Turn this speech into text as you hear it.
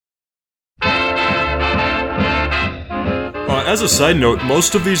as a side note,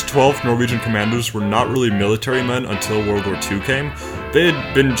 most of these 12 Norwegian commandos were not really military men until World War II came. They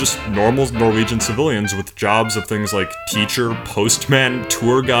had been just normal Norwegian civilians with jobs of things like teacher, postman,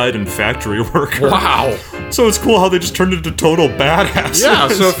 tour guide, and factory worker. Wow. So it's cool how they just turned into total badasses. Yeah,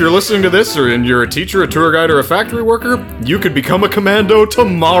 so if you're listening to this and you're a teacher, a tour guide, or a factory worker, you could become a commando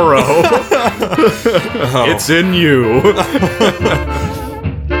tomorrow. It's in you.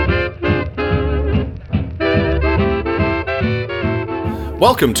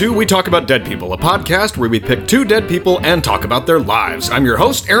 Welcome to We Talk About Dead People, a podcast where we pick two dead people and talk about their lives. I'm your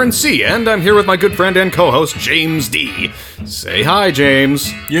host, Aaron C., and I'm here with my good friend and co-host, James D. Say hi,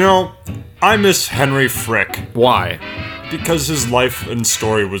 James. You know, I miss Henry Frick. Why? Because his life and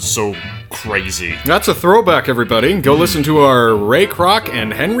story was so crazy. That's a throwback, everybody. Go listen to our Ray Kroc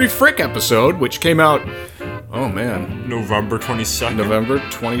and Henry Frick episode, which came out, oh man, November 22nd? November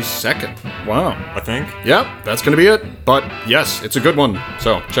 22nd. Wow. I think. Yep, that's gonna be it. But yes, it's a good one,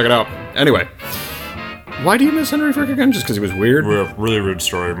 so check it out. Anyway, why do you miss Henry Frick again? Just because he was weird? Really weird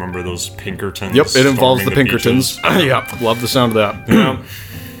story. Remember those Pinkertons? Yep, it involves the storming Pinkertons. Yep, love the sound of that. Yeah.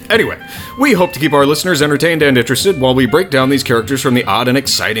 Anyway, we hope to keep our listeners entertained and interested while we break down these characters from the odd and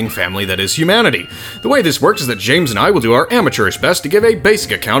exciting family that is humanity. The way this works is that James and I will do our amateurish best to give a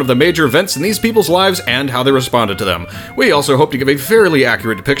basic account of the major events in these people's lives and how they responded to them. We also hope to give a fairly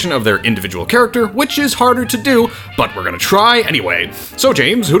accurate depiction of their individual character, which is harder to do, but we're gonna try anyway. So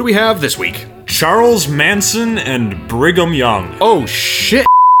James, who do we have this week? Charles Manson and Brigham Young. Oh shit!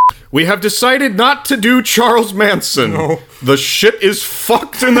 We have decided not to do Charles Manson. No. The shit is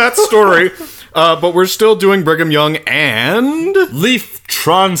fucked in that story. But we're still doing Brigham Young and... Leif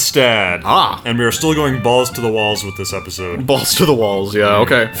Tronstad. Ah. And we are still going balls to the walls with this episode. Balls to the walls, yeah,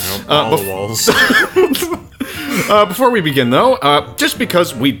 okay. All the walls. Before we begin, though, just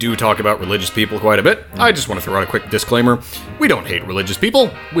because we do talk about religious people quite a bit, I just want to throw out a quick disclaimer. We don't hate religious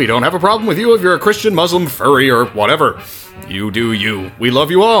people. We don't have a problem with you if you're a Christian, Muslim, furry, or whatever. You do you. We love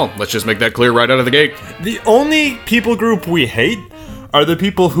you all. Let's just make that clear right out of the gate. The only people group we hate are the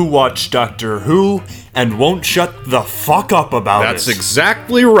people who watch Doctor Who and won't shut the fuck up about it. That's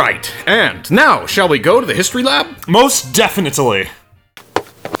exactly right. And now, shall we go to the history lab? Most definitely.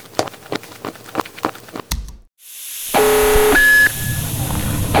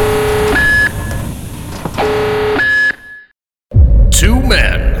 Two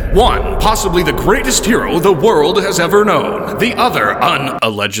men. One, possibly the greatest hero the world has ever known. The other, an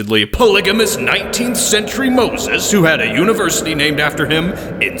allegedly polygamous 19th century Moses who had a university named after him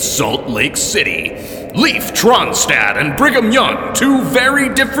in Salt Lake City. Leif Tronstad and Brigham Young, two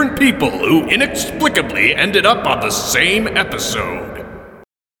very different people who inexplicably ended up on the same episode.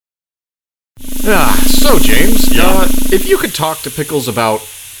 So James, if you could talk to Pickles about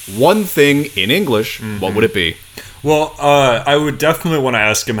one thing in English, what would it be? Well, I would definitely want to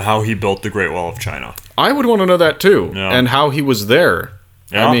ask him how he built the Great Wall of China. I would want to know that too, Yeah. and how he was there.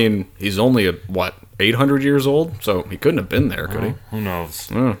 Yeah. I mean, he's only, 800 years old? So he couldn't have been there, could he? Who knows?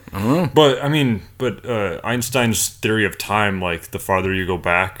 I don't know. But Einstein's theory of time, like the farther you go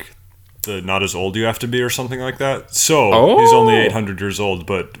back, the not as old you have to be or something like that. So he's only 800 years old,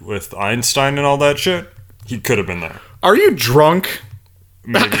 but with Einstein and all that shit, he could have been there. Are you drunk?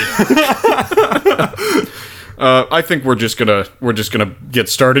 Maybe. I think we're just gonna get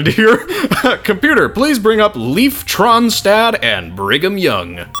started here. Computer, please bring up Leif Tronstad and Brigham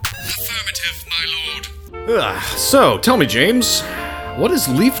Young. Affirmative, my lord. So, tell me, James, what is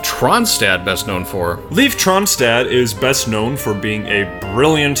Leif Tronstad best known for? Leif Tronstad is best known for being a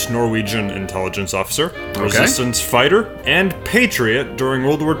brilliant Norwegian intelligence officer, resistance fighter, and patriot during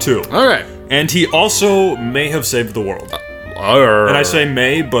World War II. All right. And he also may have saved the world. And I say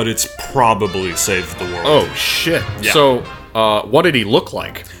may, but it's probably saved the world. Oh, shit. Yeah. So, what did he look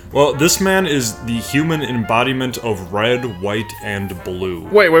like? Well, this man is the human embodiment of red, white, and blue.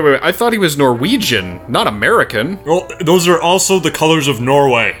 Wait. I thought he was Norwegian, not American. Well, those are also the colors of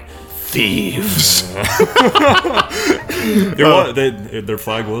Norway. Thieves. Their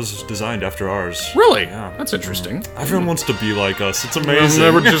flag was designed after ours. Really? Yeah. That's interesting. Everyone wants to be like us. It's amazing.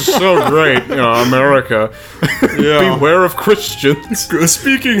 They were just so great. America. Yeah. Beware of Christians.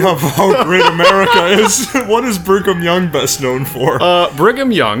 Speaking of how great America is, what is Brigham Young best known for?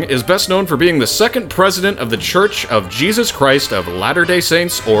 Brigham Young is best known for being the second president of the Church of Jesus Christ of Latter-day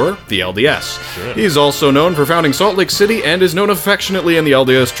Saints, or the LDS. Shit. He's also known for founding Salt Lake City and is known affectionately in the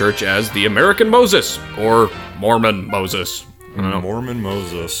LDS Church as the American Moses, or Mormon Moses. Mormon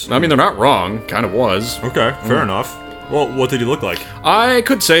Moses. I mean, they're not wrong. Kind of was. Okay, fair enough. Well, what did he look like? I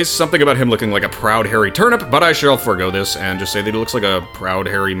could say something about him looking like a proud hairy turnip, but I shall forego this and just say that he looks like a proud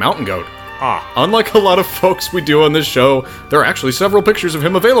hairy mountain goat. Unlike a lot of folks we do on this show, there are actually several pictures of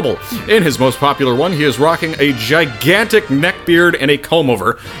him available. In his most popular one, he is rocking a gigantic neckbeard and a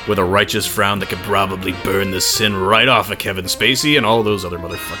comb-over, with a righteous frown that could probably burn the sin right off of Kevin Spacey and all those other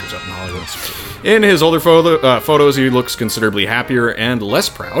motherfuckers up in Hollywood. In his older photos, he looks considerably happier and less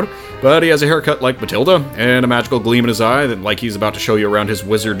proud, but he has a haircut like Matilda, and a magical gleam in his eye that like he's about to show you around his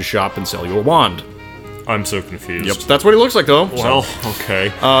wizard shop and sell you a wand. I'm so confused. Yep, that's what he looks like, though. Well,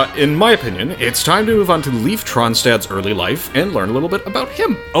 okay. In my opinion, it's time to move on to Leif Tronstadt's early life and learn a little bit about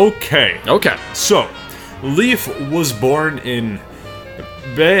him. Okay. Okay. So, Leif was born in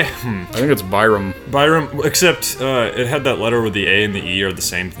I think it's Byram. Except it had that letter with the A and the E are the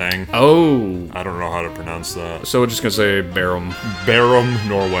same thing. Oh. I don't know how to pronounce that. So we're just gonna say Bærum. Bærum,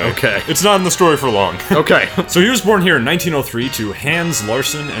 Norway. Okay. It's not in the story for long. Okay. So he was born here in 1903 to Hans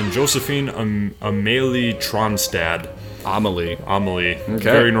Larsen and Josephine Amalie Tronstad. Amelie. Okay.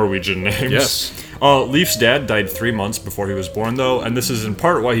 Very Norwegian names. Yes. Leif's dad died 3 months before he was born, though, and this is in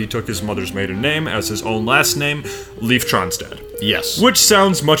part why he took his mother's maiden name as his own last name, Leif Tronstad. Yes. Which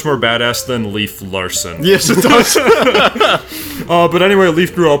sounds much more badass than Leif Larsen. Yes, it does. But anyway,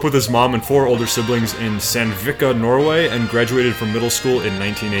 Leif grew up with his mom and 4 older siblings in Sandvika, Norway, and graduated from middle school in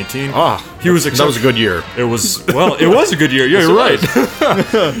 1918. That was a good year. It was a good year. Yeah, you're right.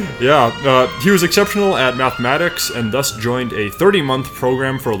 Yeah, he was exceptional at mathematics and thus joined a 30-month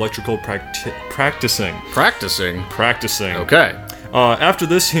program for electrical practicing. Practicing. Okay. After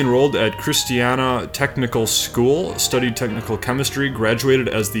this, he enrolled at Christiana Technical School, studied technical chemistry, graduated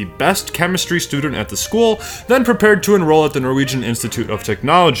as the best chemistry student at the school, then prepared to enroll at the Norwegian Institute of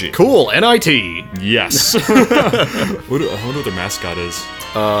Technology. Cool, NIT. Yes. I wonder what their mascot is.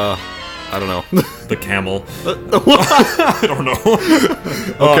 I don't know. The camel. I don't know.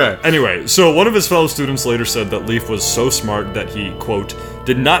 Okay. Anyway, so one of his fellow students later said that Leif was so smart that he, quote,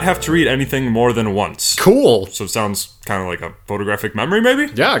 did not have to read anything more than once. Cool. So it sounds kind of like a photographic memory,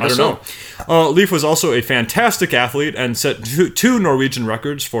 maybe? Yeah, I guess don't know. Leif was also a fantastic athlete and set 2 Norwegian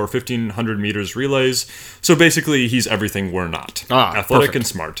records for 1,500 meters relays. So basically, he's everything we're not. Athletic perfect. and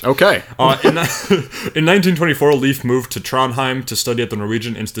smart. Okay. In 1924, Leif moved to Trondheim to study at the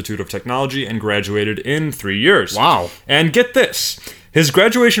Norwegian Institute of Technology and graduated in 3 years. Wow. And get this. His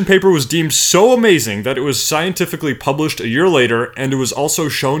graduation paper was deemed so amazing that it was scientifically published a year later, and it was also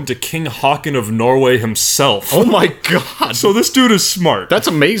shown to King Haakon of Norway himself. Oh my god. So this dude is smart. That's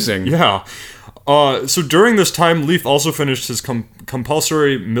amazing. Yeah. So during this time, Leif also finished his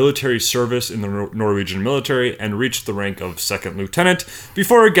compulsory military service in the Norwegian military and reached the rank of 2nd lieutenant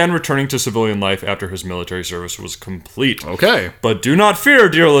before again returning to civilian life after his military service was complete. Okay. But do not fear,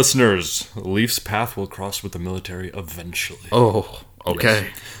 dear listeners. Leif's path will cross with the military eventually. Oh, okay.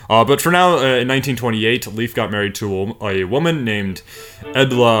 Yes. But for now, in 1928, Leif got married to a woman named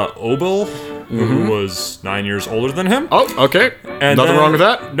Edla Obel, who was 9 years older than him. Oh, okay. And nothing wrong with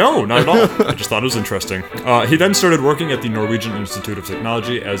that? No, not at all. I just thought it was interesting. He then started working at the Norwegian Institute of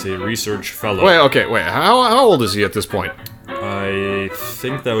Technology as a research fellow. Wait. How old is he at this point? I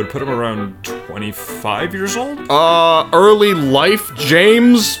think that would put him around 25 years old? Early life,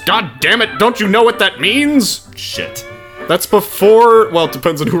 James? God damn it, don't you know what that means? Shit. That's before, well, it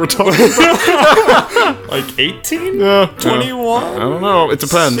depends on who we're talking about. Like 18? 21? I don't know, it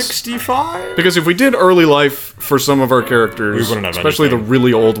depends. 65? Because if we did early life for some of our characters, we wouldn't have especially anything. the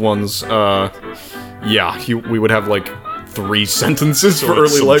really old ones, we would have like 3 sentences for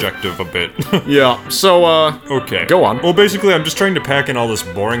it's early life. subjective a bit. Yeah, so, okay. go on. Well, basically, I'm just trying to pack in all this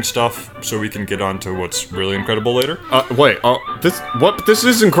boring stuff so we can get on to what's really incredible later. This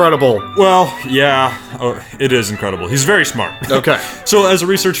is incredible. Well, yeah, it is incredible. He's very smart. Okay. So, as a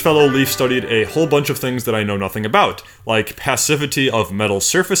research fellow, Leif studied a whole bunch of things that I know nothing about, like passivity of metal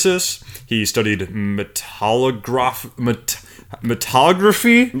surfaces. He studied metallography.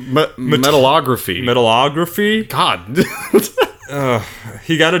 Metallography. God.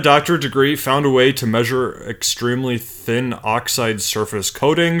 He got a doctorate degree, found a way to measure extremely thin oxide surface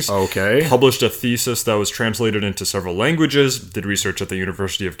coatings. Okay. Published a thesis that was translated into several languages, did research at the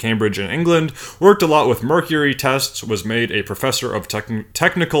University of Cambridge in England, worked a lot with mercury tests, was made a professor of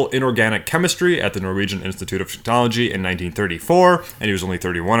technical inorganic chemistry at the Norwegian Institute of Technology in 1934, and he was only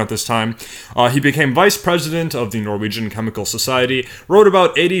 31 at this time. He became vice president of the Norwegian Chemical Society, wrote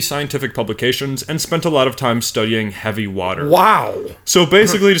about 80 scientific publications, and spent a lot of time studying heavy water. Wow. So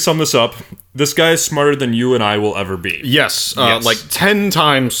basically, to sum this up, this guy is smarter than you and I will ever be. Yes, Yes. like 10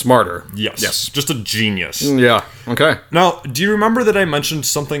 times smarter. Yes. Just a genius. Yeah, okay. Now, do you remember that I mentioned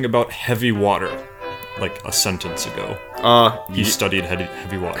something about heavy water? Like a sentence ago. He studied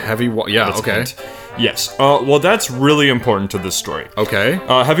heavy water. Yeah, That's a okay. hint. Yes. Well, that's really important to this story. Okay.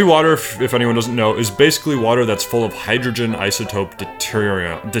 Heavy water, if anyone doesn't know, is basically water that's full of hydrogen isotope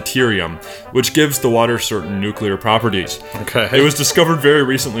deuterium, which gives the water certain nuclear properties. Okay. It was discovered very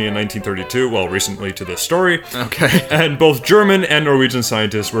recently in 1932, well, recently to this story. Okay. And both German and Norwegian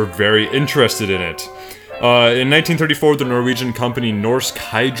scientists were very interested in it. In 1934, the Norwegian company Norsk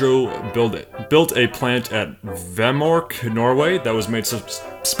Hydro built a plant at Vemork, Norway, that was made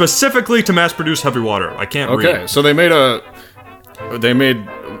specifically to mass-produce heavy water. I can't read. Okay, so they made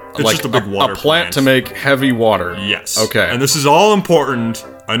just a big water plant to make heavy water. Yes. Okay. And this is all important.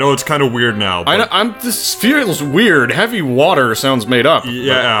 I know it's kind of weird now, but This feels weird. Heavy water sounds made up.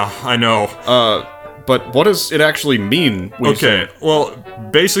 yeah, I know. But what does it actually mean? When you say Okay, well,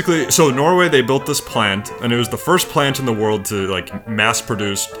 basically, so Norway, they built this plant, and it was the first plant in the world to, like,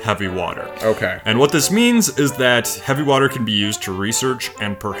 mass-produce heavy water. Okay. And what this means is that heavy water can be used to research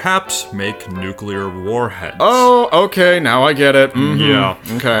and perhaps make nuclear warheads. Oh, okay, now I get it. Mhm. Yeah.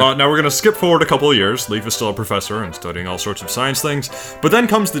 Okay. Now we're gonna skip forward a couple of years. Leif is still a professor and studying all sorts of science things. But then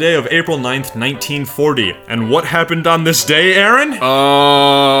comes the day of April 9th, 1940. And what happened on this day, Aaron?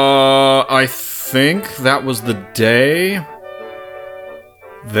 I think that was the day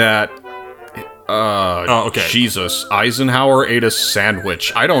that okay. Jesus, Eisenhower ate a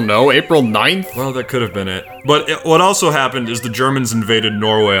sandwich. I don't know, April 9th? Well, that could have been it. But what also happened is the Germans invaded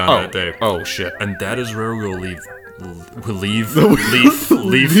Norway on that day. Oh, shit. And that is where we'll leave Leif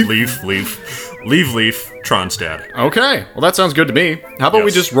Tronstad. Okay, well that sounds good to me. How about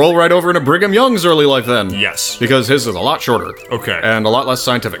we Yes. just roll right over into Brigham Young's early life then? Yes. Because his is a lot shorter. Okay. And a lot less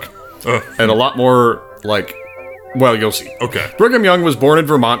scientific. Ugh. And a lot more, like, well, you'll see. Okay. Brigham Young was born in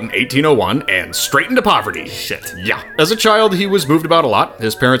Vermont in 1801 and straight into poverty. Shit. Yeah. As a child, he was moved about a lot.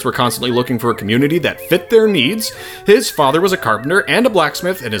 His parents were constantly looking for a community that fit their needs. His father was a carpenter and a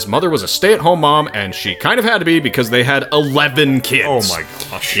blacksmith, and his mother was a stay-at-home mom, and she kind of had to be because they had 11 kids. Oh my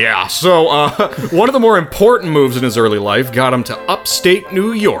gosh. Yeah, so one of the more important moves in his early life got him to upstate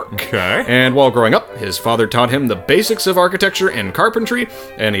New York. Okay. And while growing up, his father taught him the basics of architecture and carpentry,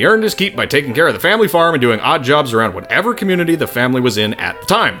 and he earned his keep by taking care of the family farm and doing odd jobs around whatever community the family was in at the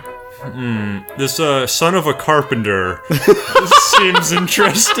time. This son of a carpenter seems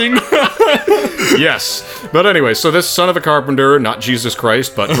interesting. Yes. But anyway, so this son of a carpenter, not Jesus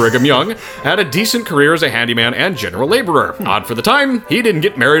Christ, but Brigham Young, had a decent career as a handyman and general laborer. Odd for the time, he didn't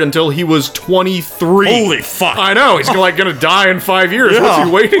get married until he was 23. Holy fuck. I know, he's gonna die in 5 years. Yeah. What's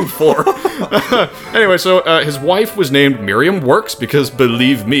he waiting for? Anyway, so his wife was named Miriam Works because,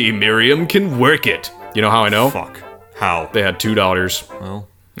 believe me, Miriam can work it. You know how I know? Fuck. How? They had 2 daughters. Well,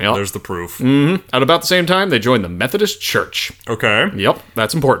 Yep. there's the proof. At about the same time, they joined the Methodist Church. Okay. Yep,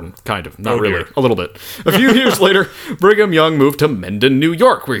 that's important. Kind of. Not really. dear. A little bit. A few years later, Brigham Young moved to Mendon, New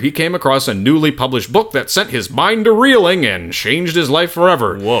York, where he came across a newly published book that sent his mind to reeling and changed his life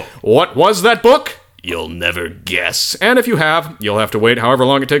forever. Whoa. What was that book? You'll never guess. And if you have, you'll have to wait however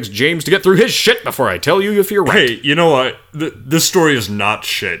long it takes James to get through his shit before I tell you if you're right. Hey, you know what? This story is not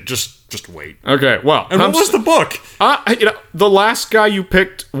shit. Just wait. Okay, well. And what was the book? The last guy you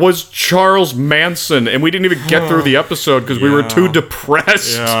picked was Charles Manson, and we didn't even get through the episode because we were too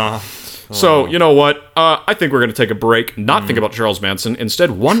depressed. Yeah. So, you know what? I think we're going to take a break, not think about Charles Manson,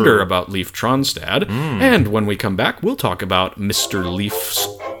 instead wonder about Leif Tronstad. And when we come back, we'll talk about Mr. Leif's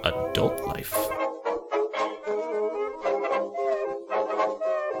adult life.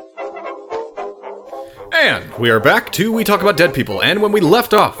 And we are back to We Talk About Dead People. And when we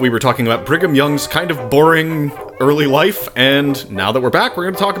left off, we were talking about Brigham Young's kind of boring early life. And now that we're back, we're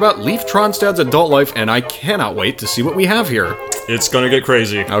going to talk about Leif Tronstad's adult life. And I cannot wait to see what we have here. It's gonna get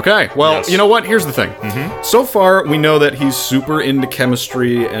crazy. Okay, well, Yes. you know what? Here's the thing. So far, we know that he's super into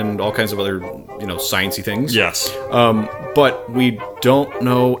chemistry and all kinds of other, sciencey things. Yes. But we don't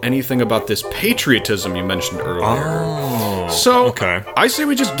know anything about this patriotism you mentioned earlier. Oh. So, okay. I say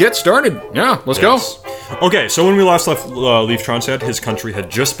we just get started. Yeah, let's Yes. go. Okay, so when we last left Leif Tronstad, his country had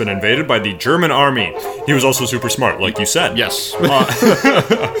just been invaded by the German army. He was also super smart, like you said. Yes.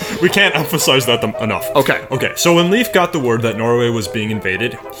 We can't emphasize that enough. Okay. Okay, so when Leif got the word that Norway was being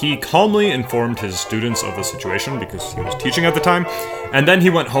invaded, he calmly informed his students of the situation because he was teaching at the time, and then he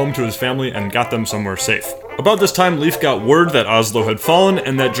went home to his family and got them somewhere safe. About this time, Leif got word that Oslo had fallen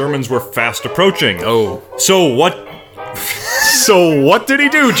and that Germans were fast approaching. Oh. So what... So what did he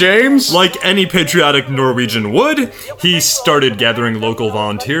do, James? Like any patriotic Norwegian would, he started gathering local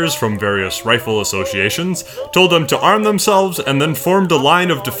volunteers from various rifle associations, told them to arm themselves, and then formed a line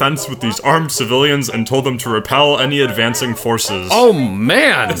of defense with these armed civilians and told them to repel any advancing forces. Oh,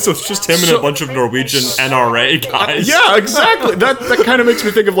 man. So it's just him and a bunch of Norwegian NRA guys. Yeah, exactly. That kind of makes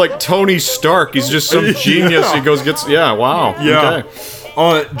me think of like Tony Stark. He's just some genius. Yeah. He goes gets. Yeah, wow. Yeah. Okay.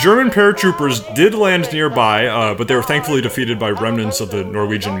 German paratroopers did land nearby, but they were thankfully defeated by remnants of the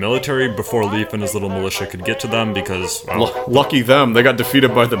Norwegian military before Leif and his little militia could get to them because, well, Lucky them. They got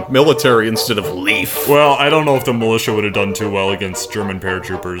defeated by the military instead of Leif. well, I don't know if the militia would have done too well against German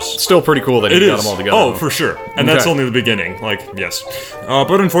paratroopers. Still pretty cool that he It got is. them all together. Oh, for sure. And that's Okay. only the beginning. Like, yes.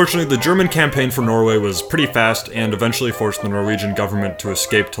 But unfortunately, the German campaign for Norway was pretty fast and eventually forced the Norwegian government to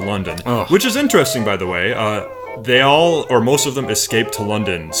escape to London. Which is interesting, by the way. They all, or most of them, escaped to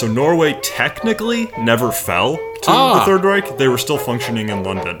London. So Norway technically never fell to the Third Reich. They were still functioning in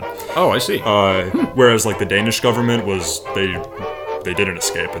London. Oh, I see. Whereas, like, the Danish government was, they didn't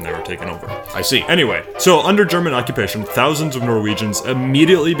escape and they were taken over. I see. Anyway, so under German occupation, thousands of Norwegians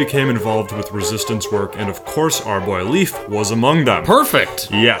immediately became involved with resistance work, and of course, our boy Leif was among them. Perfect.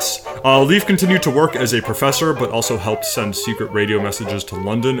 Yes. Leif continued to work as a professor, but also helped send secret radio messages to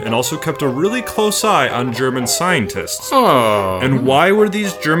London, and also kept a really close eye on German scientists. Oh. And why were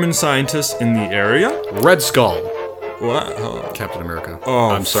these German scientists in the area? Red Skull. What? Captain America. Oh,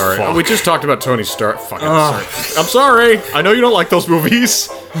 I'm sorry. fuck. We just talked about Tony Stark. Fuck, I'm sorry. I'm sorry. I know you don't like those movies.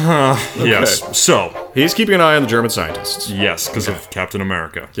 Yes. So, He's keeping an eye on the German scientists. yes, because of Captain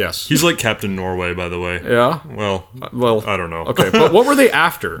America. Yes. He's like Captain Norway, by the way. Yeah? Well, Well, I don't know. Okay, but what were they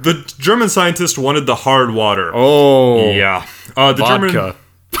after? The German scientist wanted the hard water. Oh. Yeah. The German. Vodka.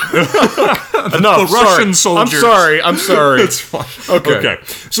 The Russian soldiers. I'm sorry. It's fine. Okay.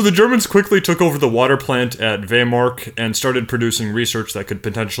 So the Germans quickly took over the water plant at Vemork and started producing research that could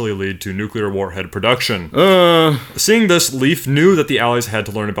potentially lead to nuclear warhead production. Seeing this, Leif knew that the Allies had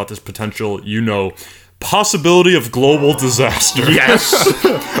to learn about this potential, possibility of global disaster. Yes.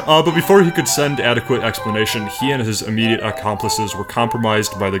 But before he could send adequate explanation, he and his immediate accomplices were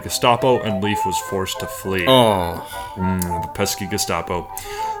compromised by the Gestapo, and Leif was forced to flee. Oh. The pesky Gestapo.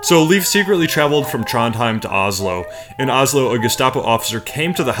 So Leif secretly traveled from Trondheim to Oslo. In Oslo, a Gestapo officer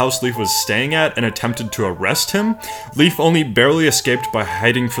came to the house Leif was staying at and attempted to arrest him. Leif only barely escaped by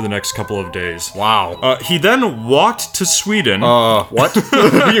hiding for the next couple of days. Wow. He then walked to Sweden. What?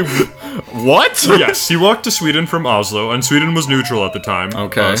 What? Yes, he walked to Sweden from Oslo, and Sweden was neutral at the time.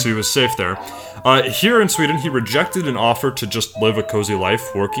 Okay. So he was safe there. Here in Sweden, he rejected an offer to just live a cozy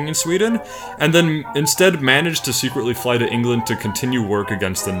life working in Sweden, and then instead managed to secretly fly to England to continue work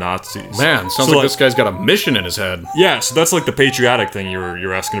against the Nazis. Man, sounds So, like this guy's got a mission in his head. Yeah, so that's like the patriotic thing you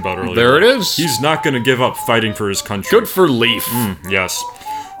were asking about earlier. There it is. He's not going to give up fighting for his country. Good for Leif. Yes.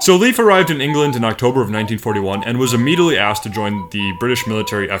 So Leif arrived in England in October of 1941 and was immediately asked to join the British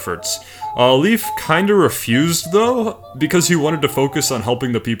military efforts. Leif kinda refused, though, because he wanted to focus on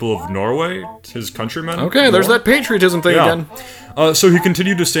helping the people of Norway, his countrymen. Okay, there's that patriotism thing again. So he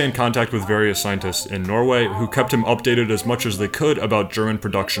continued to stay in contact with various scientists in Norway, who kept him updated as much as they could about German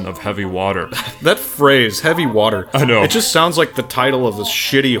production of heavy water. That phrase, heavy water. I know. It just sounds like the title of this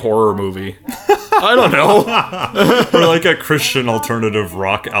shitty horror movie. I don't know. Or like a Christian alternative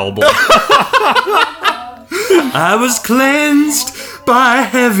rock album. I was cleansed by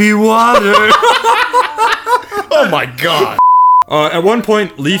heavy water. Oh my god. At one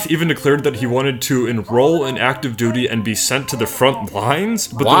point, Leif even declared that he wanted to enroll in active duty and be sent to the front lines.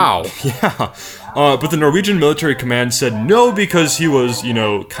 But Wow. But the Norwegian military command said no because he was,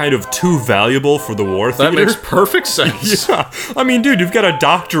 kind of too valuable for the war That theater. makes perfect sense. Yeah. I mean, dude, you've got a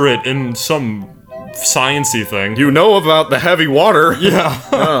doctorate in some science-y thing. You know about the heavy water.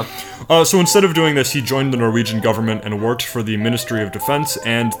 Yeah. So instead of doing this, he joined the Norwegian government and worked for the Ministry of Defense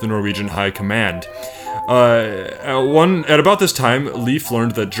and the Norwegian High Command. At about this time, Leif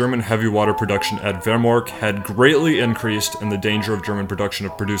learned that German heavy water production at Vemork had greatly increased, and the danger of German production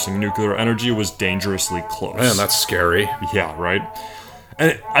of producing nuclear energy was dangerously close. Man, that's scary. Yeah, right?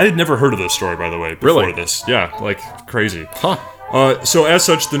 And I had never heard of this story, by the way, before Really? this. Yeah, like, crazy. Huh. So as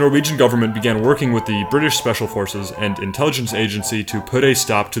such, the Norwegian government began working with the British Special Forces and Intelligence Agency to put a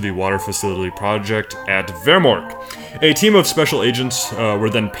stop to the water facility project at Vemork. A team of special agents were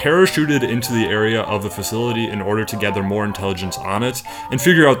then parachuted into the area of the facility in order to gather more intelligence on it and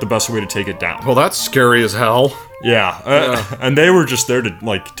figure out the best way to take it down. Well, that's scary as hell. Yeah, and they were just there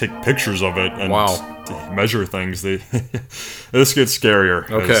to take pictures of it and Wow. measure things. This gets scarier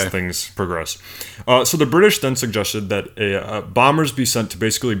as things progress. So the British then suggested that bombers be sent to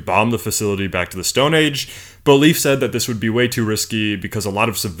basically bomb the facility back to the Stone Age, But Leaf said that this would be way too risky because a lot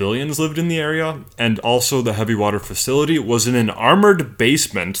of civilians lived in the area, and also the heavy water facility was in an armored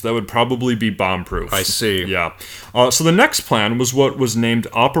basement that would probably be bomb-proof. I see. Yeah. So the next plan was what was named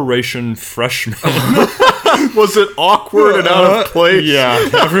Operation Freshman. Was it awkward and out of place? Yeah.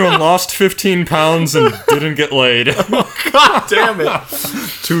 Everyone lost 15 pounds and didn't get laid. God damn it.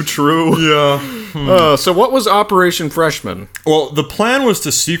 Too true. Yeah. So what was Operation Freshman? Well, the plan was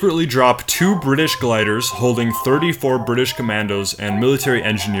to secretly drop 2 British gliders holding 34 British commandos and military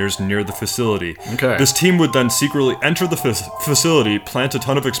engineers near the facility. Okay. This team would then secretly enter the facility, plant a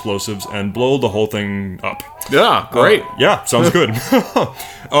ton of explosives, and blow the whole thing up. Yeah, great. Yeah, sounds good.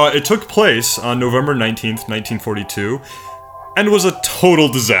 It took place on November 19th, 1942, and was a total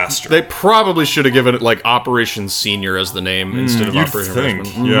disaster. They probably should have given it like Operation Senior as the name instead of You'd Operation think,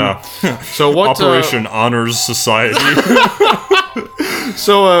 Freshman. yeah. So what? Operation Honors Society.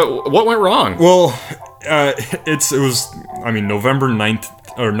 So what went wrong? Well, it was November 9th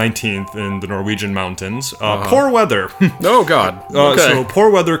or 19th in the Norwegian mountains. Poor weather. Oh God. Okay. So poor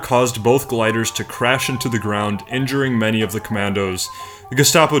weather caused both gliders to crash into the ground, injuring many of the commandos. The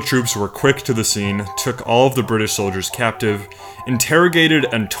Gestapo troops were quick to the scene, took all of the British soldiers captive, interrogated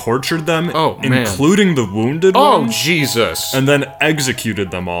and tortured them, including the wounded ones, Jesus. and then executed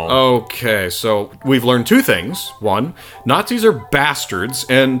them all. Okay, so we've learned 2 things. 1, Nazis are bastards,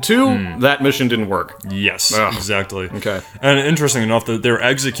 and 2, that mission didn't work. Yes, exactly. Okay. And interesting enough, that they were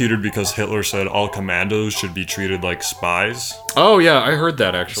executed because Hitler said all commandos should be treated like spies. Oh yeah, I heard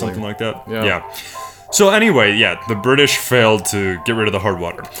that actually. Something like that. Yeah. So anyway, the British failed to get rid of the hard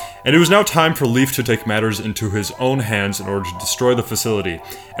water. And it was now time for Leif to take matters into his own hands in order to destroy the facility.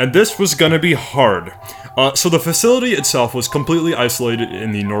 And this was gonna be hard. So the facility itself was completely isolated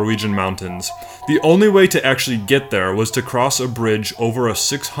in the Norwegian mountains. The only way to actually get there was to cross a bridge over a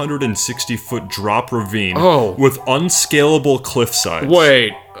 660-foot drop ravine with unscalable cliff sides.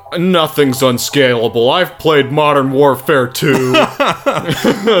 Wait, nothing's unscalable. I've played Modern Warfare 2.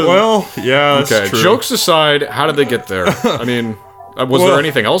 Well, yeah, that's Okay, true. jokes aside, how did they get there? I mean, was there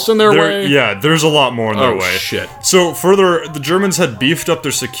anything else in their way? Yeah, there's a lot more in their way. Shit. So further, the Germans had beefed up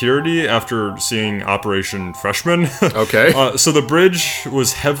their security after seeing Operation Freshman. Okay. So the bridge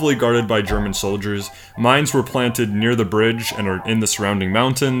was heavily guarded by German soldiers. Mines were planted near the bridge and are in the surrounding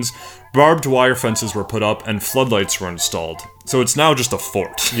mountains. Barbed wire fences were put up and floodlights were installed. So it's now just a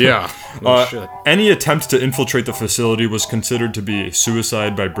fort. Yeah. Shit. Any attempt to infiltrate the facility was considered to be a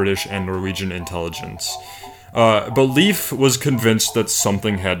suicide by British and Norwegian intelligence. But Leif was convinced that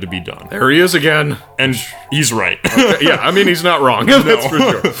something had to be done. There he is again. And he's right. Yeah, I mean, he's not wrong. That's for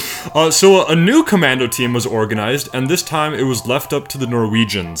sure. So a new commando team was organized, and this time it was left up to the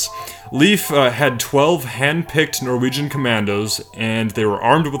Norwegians. Leif had 12 hand-picked Norwegian commandos, and they were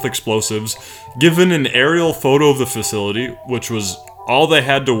armed with explosives, given an aerial photo of the facility, which was all they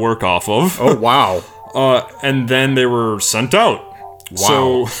had to work off of. Oh, wow. And then they were sent out.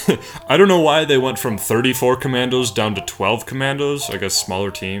 Wow. So, I don't know why they went from 34 commandos down to 12 commandos. I guess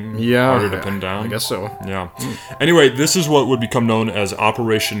smaller team, harder to pin down. I guess so. Yeah. Anyway, this is what would become known as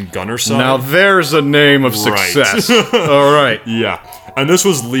Operation Gunnerside. Now there's a name of success. All right. Yeah. And this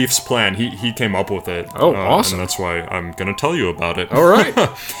was Leif's plan. He came up with it. Oh, awesome. And that's why I'm going to tell you about it. All right.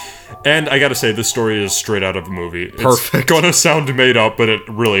 And I gotta say, this story is straight out of a movie. Perfect. It's gonna sound made up, but it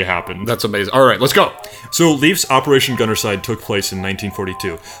really happened. That's amazing. All right, let's go. So Leif's Operation Gunnerside took place in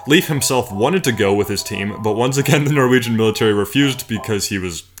 1942. Leif himself wanted to go with his team, but once again the Norwegian military refused because he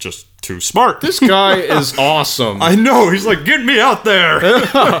was just too smart. This guy is awesome. I know, he's like, get me out there!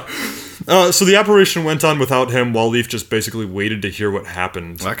 So the operation went on without him, while Leif just basically waited to hear what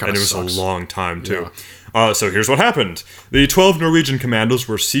happened. That kinda and it was sucks. a long time, too. So here's what happened. The 12 Norwegian commandos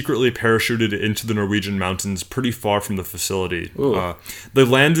were secretly parachuted into the Norwegian mountains pretty far from the facility. They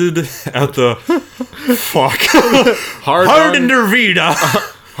landed at the... Hardangervidda.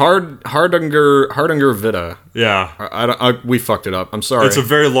 Hardanger Vida. Yeah. We fucked it up. I'm sorry. It's a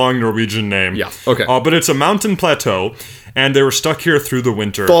very long Norwegian name. Yeah, okay. But it's a mountain plateau, and they were stuck here through the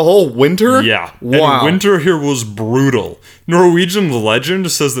winter. the whole winter? Yeah. Wow. And winter here was brutal. Norwegian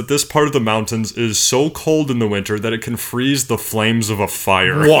legend says that this part of the mountains is so cold in the winter that it can freeze the flames of a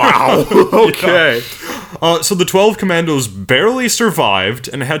fire. Wow. Okay. So the 12 commandos barely survived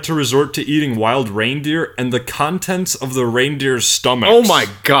and had to resort to eating wild reindeer and the contents of the reindeer's stomachs. Oh my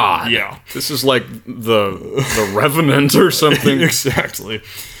god. Yeah. This is like the Revenant or something. Exactly.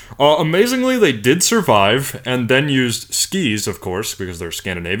 Amazingly, they did survive, and then used skis, of course, because they're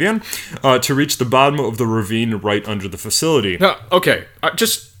Scandinavian, to reach the bottom of the ravine right under the facility. Now, okay,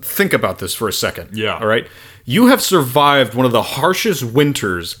 just think about this for a second. Yeah. All right? You have survived one of the harshest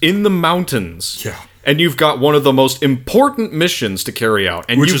winters in the mountains. Yeah. and you've got one of the most important missions to carry out.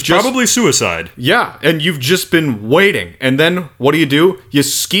 And Which you've is just, probably suicide. Yeah, and you've just been waiting. And then what do? You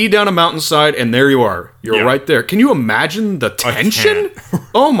ski down a mountainside, and there you are. You're right there. Can you imagine the tension?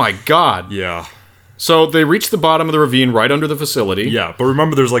 Oh my god. Yeah. So they reach the bottom of the ravine right under the facility. Yeah, but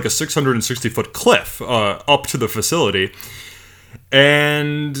remember there's like a 660-foot cliff up to the facility.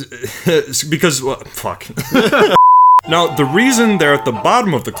 And because, well, fuck. Now, the reason they're at the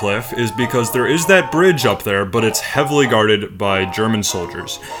bottom of the cliff is because there is that bridge up there, but it's heavily guarded by German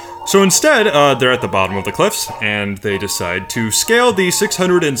soldiers. So instead, they're at the bottom of the cliffs, and they decide to scale the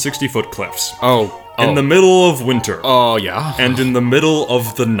 660-foot cliffs. In the middle of winter. Oh, yeah. And in the middle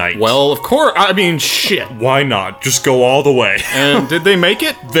of the night. Well, of course. I mean, shit. Why not? Just go all the way. And did they make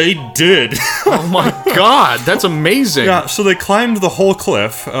it? They did. Oh my god, that's amazing. Yeah, so they climbed the whole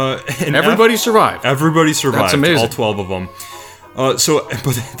cliff. And everybody survived. Everybody survived. That's amazing. All 12 of them. But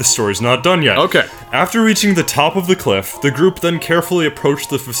the story's not done yet. Okay. After reaching the top of the cliff, the group then carefully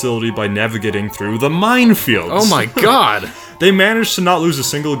approached the facility by navigating through the minefields. Oh my god. They managed to not lose a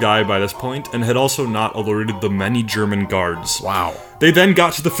single guy by this point, and had also not alerted the many German guards. Wow. They then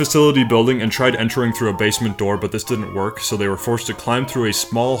got to the facility building and tried entering through a basement door, but this didn't work, so they were forced to climb through a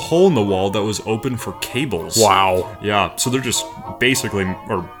small hole in the wall that was open for cables. Wow. Yeah, so they're just basically,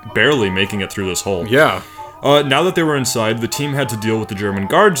 or barely making it through this hole. Yeah. Now that they were inside, the team had to deal with the German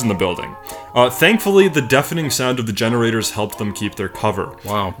guards in the building. Thankfully, the deafening sound of the generators helped them keep their cover.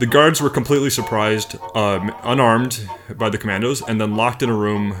 Wow. The guards were completely surprised, unarmed by the commandos, and then locked in a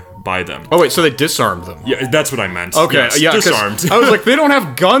room by them. Oh wait, so they disarmed them? Yeah, that's what I meant. Okay, yes, yeah, disarmed. I was like, they don't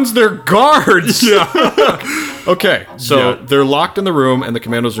have guns, they're guards! Yeah. Okay, so Yeah. they're locked in the room, and the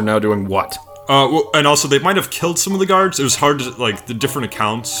commandos are now doing what? And also, they might have killed some of the guards. It was hard to, like, the different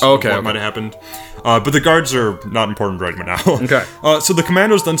accounts Okay, of what okay. might have happened. But the guards are not important right now. Okay. So the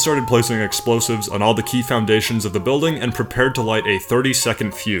commandos then started placing explosives on all the key foundations of the building and prepared to light a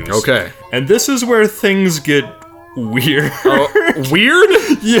 30-second fuse. Okay. And this is where things get weird. Weird?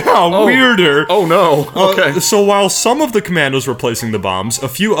 Yeah, weirder. Oh no. Okay. So while some of the commandos were placing the bombs, a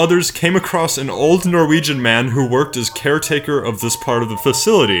few others came across an old Norwegian man who worked as caretaker of this part of the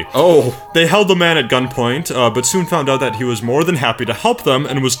facility. Oh. They held the man at gunpoint, but soon found out that he was more than happy to help them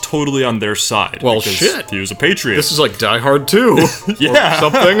and was totally on their side. Well, because shit. He was a patriot. This is like Die Hard 2. Yeah. Or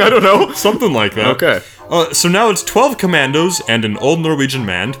something, I don't know. Something like that. Okay. So now it's 12 commandos and an old Norwegian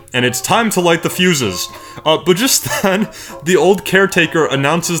man, and it's time to light the fuses. But just then, the old caretaker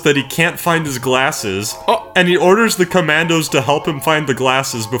announces that he can't find his glasses, and he orders the commandos to help him find the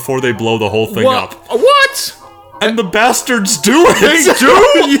glasses before they blow the whole thing up. What? And the bastards do it! They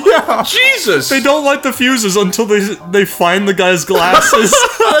do? Yeah! Jesus! They don't light the fuses until they find the guy's glasses.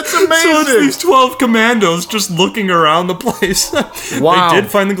 That's amazing! So it's these 12 commandos just looking around the place. Wow. They did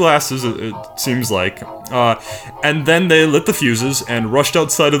find the glasses, it seems like. And then they lit the fuses and rushed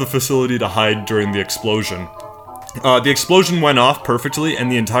outside of the facility to hide during the explosion. The explosion went off perfectly,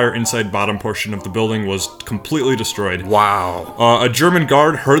 and the entire inside bottom portion of the building was completely destroyed. Wow. A German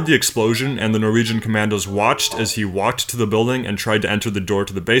guard heard the explosion, and the Norwegian commandos watched as he walked to the building and tried to enter the door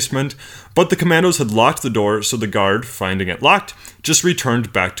to the basement, but the commandos had locked the door, so the guard, finding it locked, just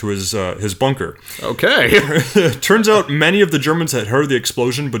returned back to his bunker. Okay. Turns out many of the Germans had heard the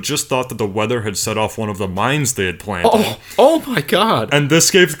explosion, but just thought that the weather had set off one of the mines they had planted. Oh my god. And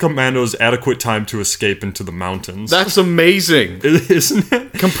this gave the commandos adequate time to escape into the mountains. That's amazing. Isn't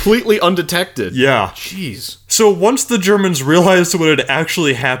it? Completely undetected. Yeah. Jeez. So once the Germans realized what had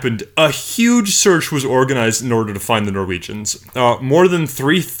actually happened, a huge search was organized in order to find the Norwegians. More than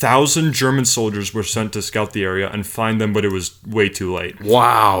 3,000 German soldiers were sent to scout the area and find them, but it was way too late.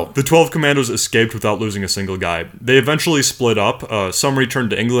 Wow. The 12 commandos escaped without losing a single guy. They eventually split up. Some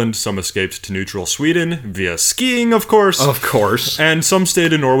returned to England, some escaped to neutral Sweden, via skiing, of course. Of course. And some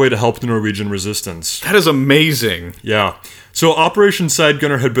stayed in Norway to help the Norwegian resistance. That is amazing. Yeah. So Operation Side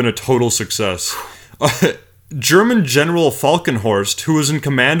Gunner had been a total success. German General Falkenhorst, who was in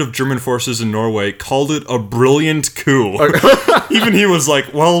command of German forces in Norway, called it a brilliant coup. Even he was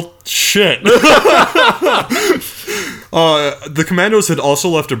like, well, shit. The commandos had also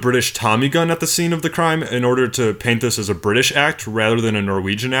left a British Tommy gun at the scene of the crime in order to paint this as a British act rather than a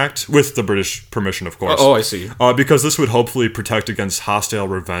Norwegian act, with the British permission, of course. Oh, I see. Because this would hopefully protect against hostile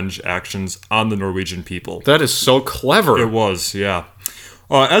revenge actions on the Norwegian people. That is so clever. It was, yeah.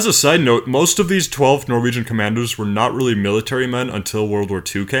 As a side note, most of these 12 Norwegian commandos were not really military men until World War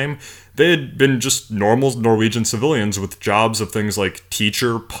II came. They had been just normal Norwegian civilians with jobs of things like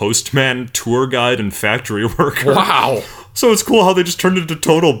teacher, postman, tour guide, and factory worker. Wow. So it's cool how they just turned into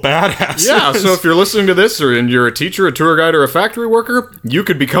total badasses. Yeah, so if you're listening to this, and you're a teacher, a tour guide, or a factory worker, you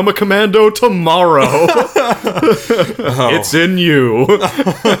could become a commando tomorrow. It's in you.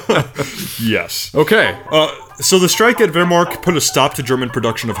 Yes. Okay. So the strike at Vemork put a stop to German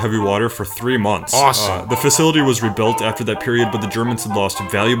production of heavy water for 3 months. Awesome. The facility was rebuilt after that period, but the Germans had lost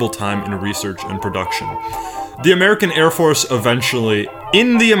valuable time in research and production. The American Air Force eventually,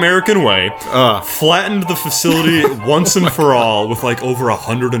 in the American way, flattened the facility once and for all with like over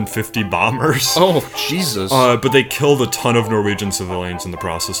 150 bombers. Oh, Jesus. But they killed a ton of Norwegian civilians in the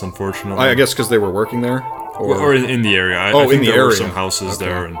process, unfortunately. I guess because they were working there? Or in the area. I think in the there area. were some houses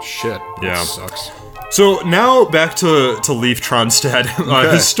there. And Shit. Yeah. That sucks. So now back to Leif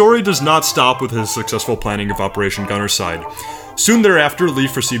Tronstad. His story does not stop with his successful planning of Operation Gunnerside. Soon thereafter,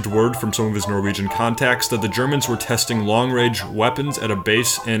 Leif received word from some of his Norwegian contacts that the Germans were testing long-range weapons at a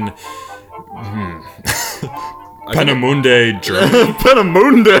base in Peenemünde, Germany.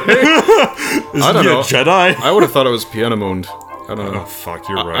 Peenemünde? Isn't he a Jedi? I would have thought it was Peenemünde. I don't know. Oh, fuck,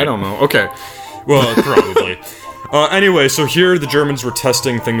 you're right. I don't know. Okay. Well, probably. Anyway, so here the Germans were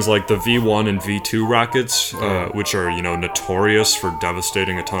testing things like the V1 and V2 rockets, which are, notorious for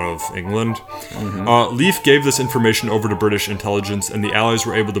devastating a ton of England. Leif gave this information over to British intelligence, and the Allies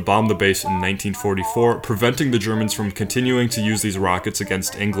were able to bomb the base in 1944, preventing the Germans from continuing to use these rockets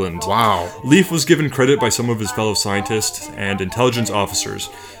against England. Wow. Leif was given credit by some of his fellow scientists and intelligence officers.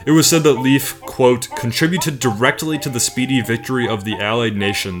 It was said that Leif, quote, contributed directly to the speedy victory of the Allied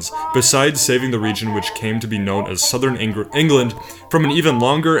nations, besides saving the region which came to be known as southern England from an even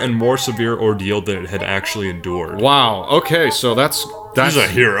longer and more severe ordeal than it had actually endured. Wow. Okay, so that's He's a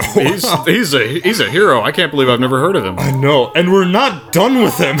hero. he's a hero. I can't believe I've never heard of him. I know, and we're not done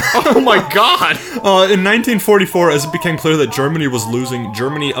with him. Oh my god! In 1944, as it became clear that Germany was losing,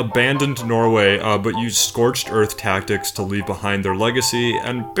 Germany abandoned Norway, but used scorched earth tactics to leave behind their legacy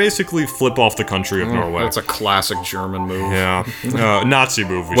and basically flip off the country of Norway. That's a classic German move. Yeah, Nazi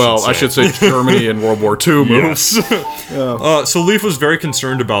move. I should say Germany in World War II moves. Yes. So Leif was very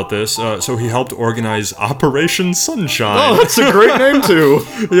concerned about this, so he helped organize Operation Sunshine. Oh, that's a great name too.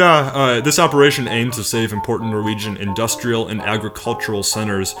 Yeah, this operation aimed to save important Norwegian industrial and agricultural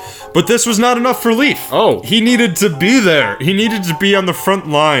centers. But this was not enough for Leif. Oh. He needed to be there. He needed to be on the front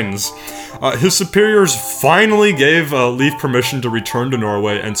lines. His superiors finally gave Leif permission to return to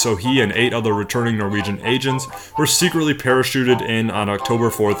Norway, and so he and 8 other returning Norwegian agents were secretly parachuted in on October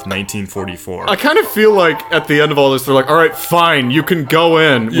 4th, 1944. I kind of feel like at the end of all this, they're like, all right, fine, you can go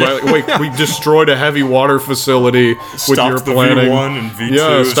in. Yeah. Wait, we destroyed a heavy water facility with your the planning. V1 and V2.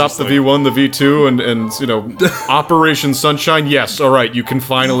 Yeah, stop the V1, the V2, and Operation Sunshine. Yes, all right, you can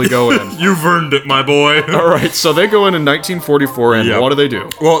finally go in. You've earned it, my boy. All right, so they go in 1944, and what do they do?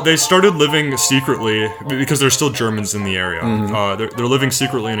 Well, they started living secretly, because there's still Germans in the area. They're living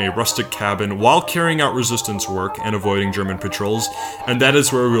secretly in a rustic cabin while carrying out resistance work and avoiding German patrols, and that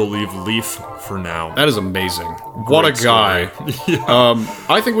is where we'll leave Leif for now. That is amazing. What a guy. Yeah.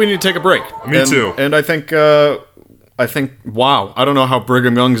 I think we need to take a break. Me too. And I think, wow, I don't know how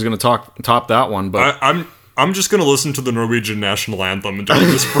Brigham Young is going to top that one, but... I'm just gonna listen to the Norwegian national anthem during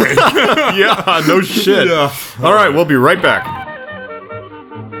this break. Yeah, no shit. Yeah. All right, we'll be right back.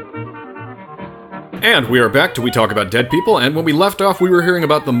 And we are back to We Talk About Dead People, and when we left off, we were hearing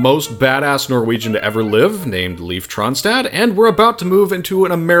about the most badass Norwegian to ever live, named Leif Tronstad, and we're about to move into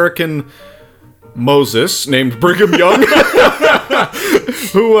an American Moses named Brigham Young,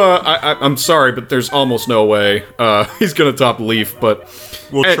 who, I'm sorry, but there's almost no way he's gonna top Leif, but...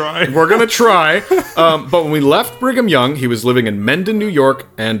 We'll try. We're gonna try. But when we left Brigham Young, he was living in Mendon, New York,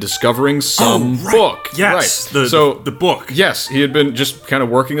 and discovering some book. Yes, right. The book. Yes, he had been just kind of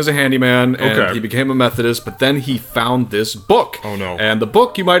working as a handyman, and he became a Methodist, but then he found this book. Oh, no. And the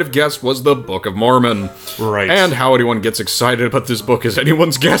book, you might have guessed, was the Book of Mormon. Right. And how anyone gets excited about this book is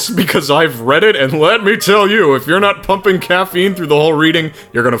anyone's guess, because I've read it, and let me tell you, if you're not pumping caffeine through the whole reading,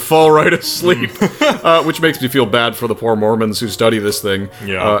 you're gonna fall right asleep. Which makes me feel bad for the poor Mormons who study this thing.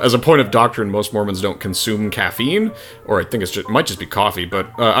 Yeah. As a point of doctrine, most Mormons don't consume caffeine, or I think it might just be coffee, but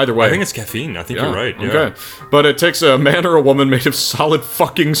either way. I think it's caffeine. I think you're right. Yeah. Okay. But it takes a man or a woman made of solid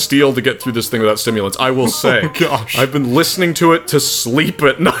fucking steel to get through this thing without stimulants, I will say. Oh, gosh. I've been listening to it to sleep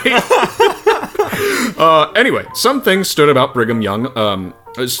at night. Anyway, some things stood out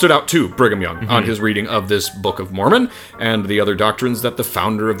to Brigham Young on his reading of this Book of Mormon and the other doctrines that the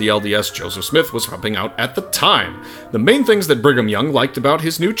founder of the LDS, Joseph Smith, was pumping out at the time. The main things that Brigham Young liked about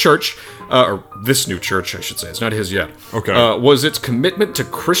his new church, or this new church, I should say, it's not his yet, was its commitment to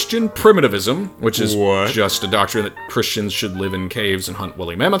Christian primitivism, which is just a doctrine that Christians should live in caves and hunt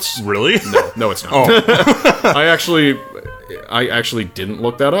woolly mammoths. Really? No, it's not. Oh. I actually, I actually didn't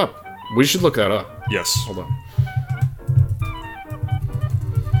look that up. We should look that up. Yes. Hold on.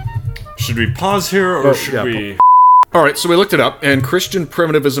 Should we pause here, or should we... All right, so we looked it up, and Christian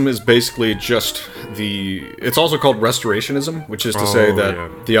primitivism is basically just it's also called restorationism, which is to say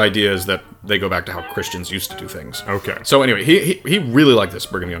that the idea is that they go back to how Christians used to do things. Okay. So anyway, he really liked this,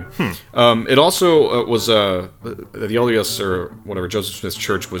 Brigham Young. It also was, the LDS, or whatever, Joseph Smith's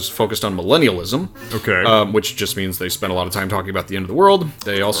church was focused on millennialism. Okay. Which just means they spent a lot of time talking about the end of the world.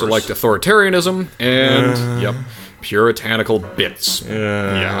 They also liked authoritarianism, and, puritanical bits.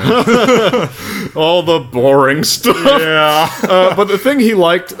 Yeah. All the boring stuff. Yeah. But the thing he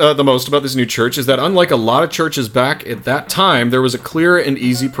liked the most about this new church is that unlike a lot of churches back at that time, there was a clear and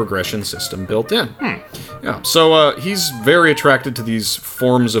easy progression system built in. Yeah. So he's very attracted to these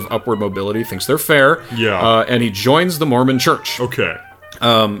forms of upward mobility, thinks they're fair. Yeah. And he joins the Mormon church. Okay.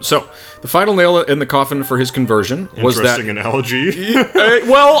 So the final nail in the coffin for his conversion was that... Interesting analogy.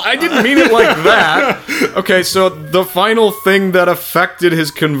 Well, I didn't mean it like that. Okay, so the final thing that affected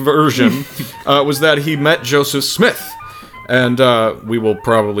his conversion was that he met Joseph Smith. And we will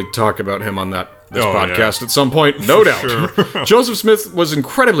probably talk about him on this podcast at some point, no doubt. Sure. Joseph Smith was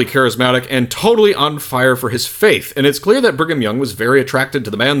incredibly charismatic and totally on fire for his faith, and it's clear that Brigham Young was very attracted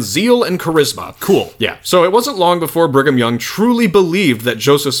to the man's zeal and charisma. Cool. Yeah, so it wasn't long before Brigham Young truly believed that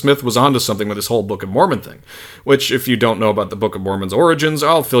Joseph Smith was onto something with this whole Book of Mormon thing, which, if you don't know about the Book of Mormon's origins,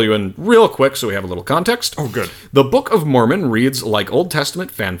 I'll fill you in real quick so we have a little context. Oh, good. The Book of Mormon reads like Old Testament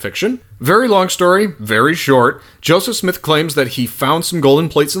fan fiction. Very long story, very short. Joseph Smith claims that he found some golden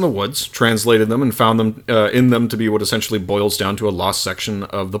plates in the woods, translated them, and found them in them to be what essentially boils down to a lost section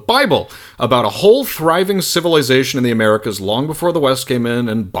of the Bible about a whole thriving civilization in the Americas long before the West came in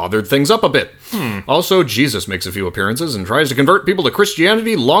and bothered things up a bit. Also, Jesus makes a few appearances and tries to convert people to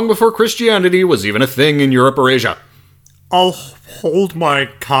Christianity long before Christianity was even a thing in Europe or Asia. I'll hold my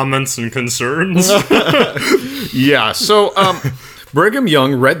comments and concerns. Yeah, so, Brigham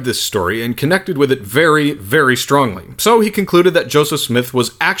Young read this story and connected with it very, very strongly. So he concluded that Joseph Smith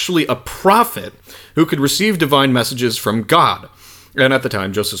was actually a prophet who could receive divine messages from God. And at the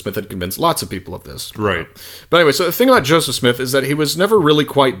time, Joseph Smith had convinced lots of people of this. Right. But anyway, so the thing about Joseph Smith is that he was never really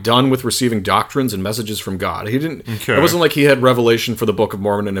quite done with receiving doctrines and messages from God. He didn't. Okay. It wasn't like he had revelation for the Book of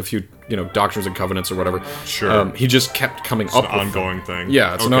Mormon and a few, doctrines and covenants or whatever. Sure. He just kept coming up with an ongoing thing.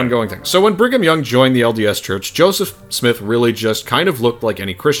 Yeah, it's an ongoing thing. So when Brigham Young joined the LDS Church, Joseph Smith really just kind of looked like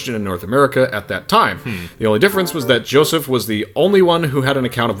any Christian in North America at that time. The only difference was that Joseph was the only one who had an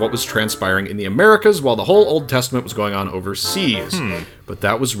account of what was transpiring in the Americas while the whole Old Testament was going on overseas. But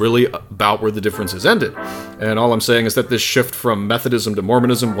that was really about where the differences ended. And all I'm saying is that this shift from Methodism to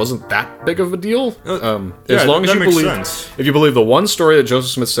Mormonism wasn't that big of a deal. As long as you believe, if you believe the one story that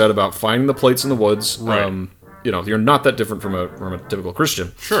Joseph Smith said about finding the plates in the woods, right. You're not that different from a typical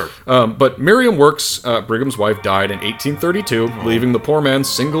Christian. Sure. But Miriam Works, Brigham's wife, died in 1832, leaving the poor man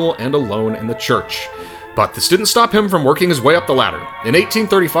single and alone in the church. But this didn't stop him from working his way up the ladder. In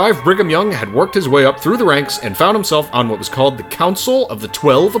 1835, Brigham Young had worked his way up through the ranks and found himself on what was called the Council of the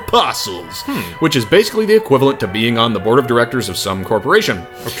 12 Apostles, which is basically the equivalent to being on the board of directors of some corporation.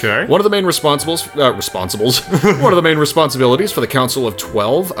 Okay. One of the main one of the main responsibilities for the Council of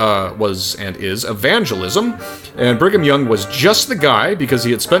 12 was and is evangelism, and Brigham Young was just the guy because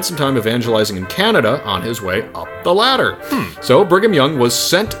he had spent some time evangelizing in Canada on his way up the ladder. So Brigham Young was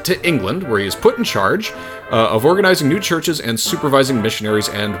sent to England, where he is put in charge of organizing new churches and supervising missionaries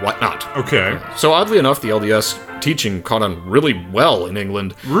and whatnot. Okay. So oddly enough, the LDS teaching caught on really well in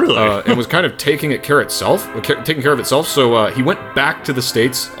England. Really? And was kind of taking care of itself. So he went back to the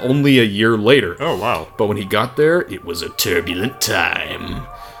States only a year later. Oh, wow. But when he got there, it was a turbulent time.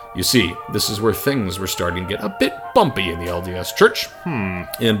 You see, this is where things were starting to get a bit bumpy in the LDS Church.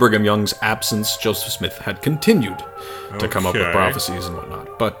 In Brigham Young's absence, Joseph Smith had continued to come up with prophecies and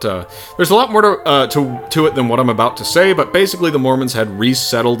whatnot. But there's a lot more to it than what I'm about to say, but basically the Mormons had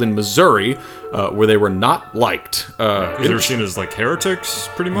resettled in Missouri, where they were not liked. Because they were seen as like heretics,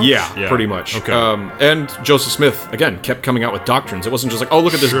 pretty much? Yeah, pretty much. Okay. And Joseph Smith, again, kept coming out with doctrines. It wasn't just like, oh,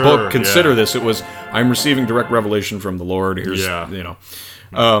 look at this book, consider this. It was, I'm receiving direct revelation from the Lord. Here's,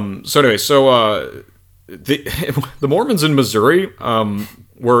 the Mormons in Missouri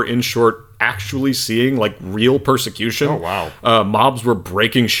were, in short, actually seeing like real persecution. Oh, wow. Mobs were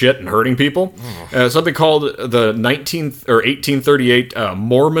breaking shit and hurting people. Something called the 1838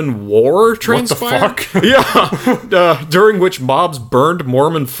 Mormon War transpired. What the fuck? Yeah. During which mobs burned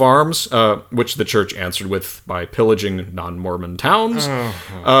Mormon farms, which the church answered with by pillaging non-Mormon towns.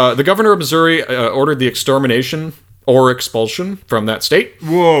 The governor of Missouri ordered the extermination or expulsion from that state.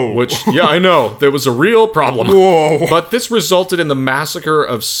 Whoa. Which, yeah, I know, there was a real problem. Whoa. But this resulted in the massacre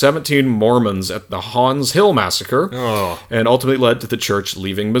of 17 Mormons at the Hans Hill Massacre, and ultimately led to the church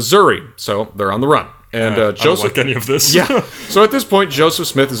leaving Missouri. So they're on the run. And I don't Joseph... like any of this. Yeah. So at this point, Joseph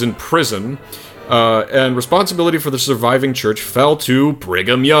Smith is in prison, and responsibility for the surviving church fell to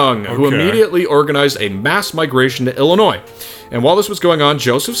Brigham Young, who Okay. immediately organized a mass migration to Illinois. And while this was going on,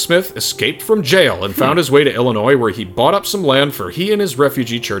 Joseph Smith escaped from jail and found his way to Illinois, where he bought up some land for he and his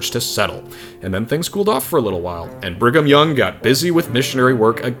refugee church to settle. And then things cooled off for a little while, and Brigham Young got busy with missionary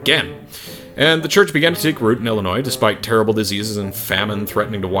work again. And the church began to take root in Illinois, despite terrible diseases and famine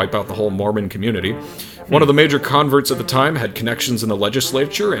threatening to wipe out the whole Mormon community. One of the major converts at the time had connections in the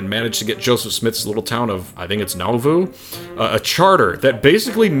legislature and managed to get Joseph Smith's little town of, I think it's Nauvoo, a charter that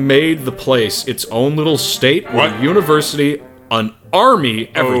basically made the place its own little state, What? a university, an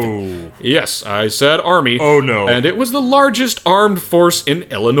army, everything. Yes, I said army. Oh, no. And it was the largest armed force in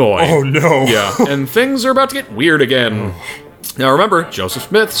Illinois. Oh, no. Yeah, and things are about to get weird again. Now remember, Joseph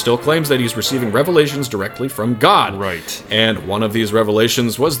Smith still claims that he's receiving revelations directly from God. Right. And one of these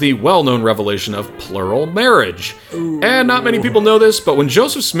revelations was the well-known revelation of plural marriage. And not many people know this, but when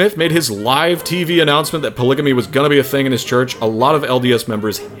Joseph Smith made his live TV announcement that polygamy was gonna be a thing in his church, a lot of LDS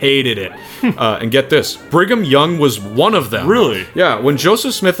members hated it. And get this, Brigham Young was one of them. Really? Yeah, when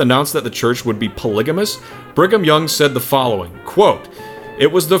Joseph Smith announced that the church would be polygamous, Brigham Young said the following, quote,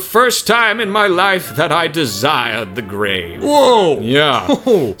 "It was the first time in my life that I desired the grave." Whoa. Yeah.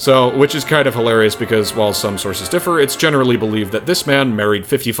 So, which is kind of hilarious because while some sources differ, it's generally believed that this man married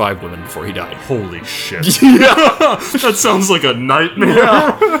 55 women before he died. Holy shit. Yeah. That sounds like a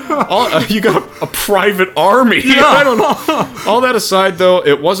nightmare. You got a private army. Yeah. I don't know. All that aside, though,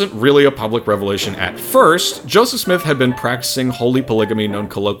 it wasn't really a public revelation at first. Joseph Smith had been practicing holy polygamy, known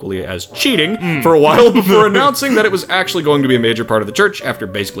colloquially as cheating, for a while before announcing that it was actually going to be a major part of the church after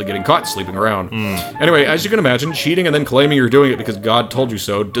basically getting caught sleeping around. Anyway, as you can imagine, cheating and then claiming you're doing it because God told you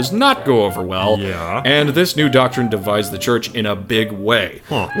so does not go over well. Yeah. And this new doctrine divides the church in a big way.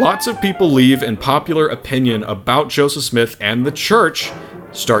 Lots of people leave, and popular opinion about Joseph Smith and the church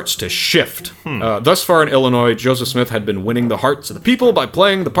starts to shift. Thus far in Illinois, Joseph Smith had been winning the hearts of the people by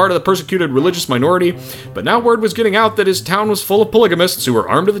playing the part of the persecuted religious minority, but now word was getting out that his town was full of polygamists who were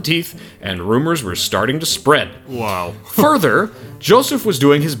armed to the teeth, and rumors were starting to spread. Wow. Further, Joseph was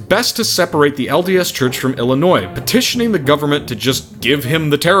doing his best to separate the LDS Church from Illinois, petitioning the government to just give him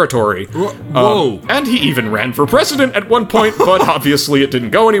the territory. Whoa. And he even ran for president at one point, but obviously it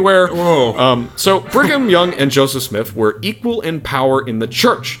didn't go anywhere. Whoa. So Brigham Young and Joseph Smith were equal in power in the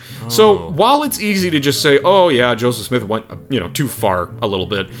church. So while it's easy to just say, oh yeah, Joseph Smith went, too far a little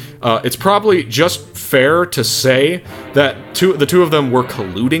bit, it's probably just fair to say that the two of them were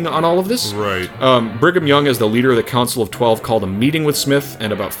colluding on all of this. Right. Brigham Young, as the leader of the Council of 12, called a meeting with Smith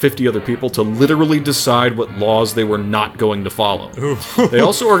and about 50 other people to literally decide what laws they were not going to follow. They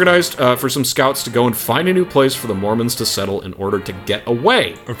also organized for some scouts to go and find a new place for the Mormons to settle in order to get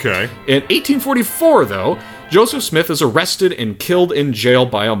away. Okay. In 1844, though, Joseph Smith is arrested and killed in jail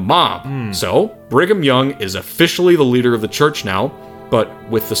by a mob. So, Brigham Young is officially the leader of the church now, but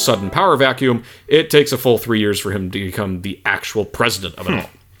with the sudden power vacuum, it takes a full 3 years for him to become the actual president of it all.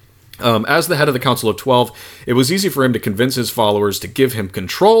 As the head of the Council of 12, it was easy for him to convince his followers to give him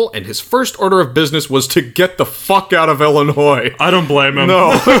control, and his first order of business was to get the fuck out of Illinois. I don't blame him.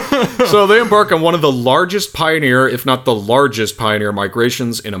 No. So they embark on one of the largest pioneer, if not the largest pioneer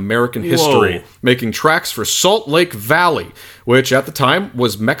migrations in American history, making tracks for Salt Lake Valley, which at the time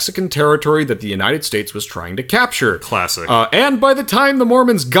was Mexican territory that the United States was trying to capture. Classic. And by the time the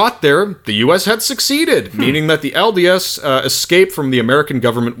Mormons got there, the U.S. had succeeded, meaning that the LDS escape from the American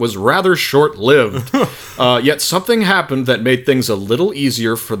government was rather short-lived. Yet something happened that made things a little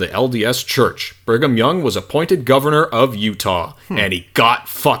easier for the LDS Church. Brigham Young was appointed governor of Utah, and he got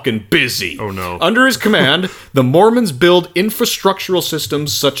fucking busy. Oh, no. Under his command, the Mormons build infrastructural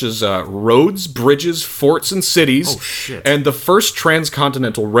systems such as roads, bridges, forts, and cities. Oh, shit. And the first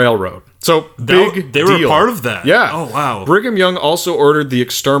transcontinental railroad. So, big They were deal. a part of that. Yeah. Oh, wow. Brigham Young also ordered the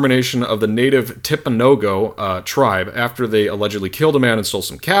extermination of the native Tippanogo tribe after they allegedly killed a man and stole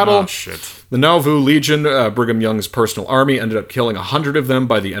some cattle. Oh, shit. The Nauvoo Legion, Brigham Young's personal army, ended up killing 100 of them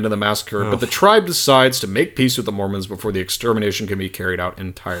by the end of the massacre, but the tribe decides to make peace with the Mormons before the extermination can be carried out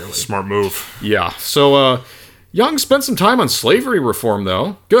entirely. Smart move. Yeah. So, Young spent some time on slavery reform,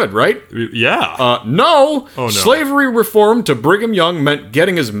 though. Good, right? Yeah. No! Oh, no. Slavery reform to Brigham Young meant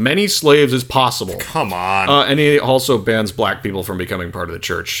getting as many slaves as possible. Come on. And he also bans black people from becoming part of the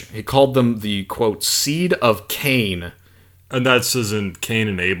church. He called them the, quote, seed of Cain. And that's as in Cain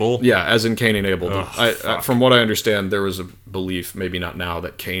and Abel? Yeah, as in Cain and Abel. Oh, from what I understand, there was a belief, maybe not now,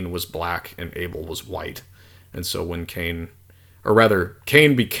 that Cain was black and Abel was white. And so when Cain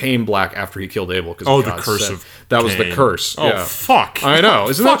became black after he killed Abel. Oh, the curse of that was the curse. Oh, yeah. fuck. I know.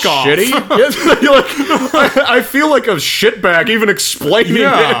 Isn't that Fuck off. shitty? You're like, I feel like a shitbag even explaining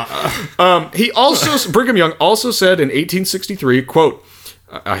it. He also, Brigham Young also said in 1863, quote,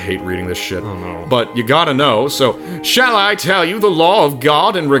 I hate reading this shit, but you gotta know. So, shall I tell you the law of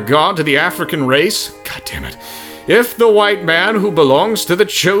God in regard to the African race? God damn it. If the white man who belongs to the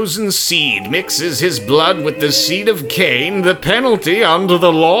chosen seed mixes his blood with the seed of Cain, the penalty under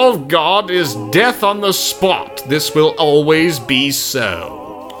the law of God is death on the spot. This will always be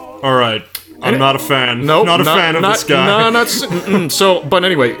so. All right. I'm not a fan. Nope, not a fan of this guy. So, but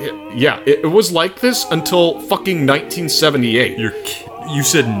anyway, yeah, it was like this until fucking 1978. You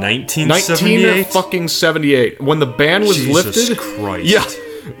said 1978? fucking 78. When the ban was Jesus lifted. Christ. Yeah.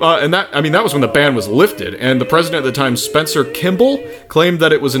 And that was when the ban was lifted, and the president at the time, Spencer Kimball, claimed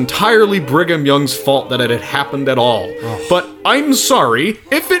that it was entirely Brigham Young's fault that it had happened at all. Oh. But I'm sorry,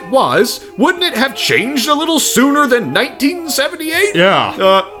 if it was, wouldn't it have changed a little sooner than 1978?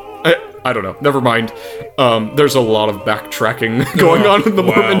 Yeah. I don't know. Never mind. There's a lot of backtracking going on in the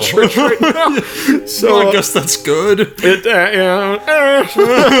Mormon Church right now. So I guess that's good.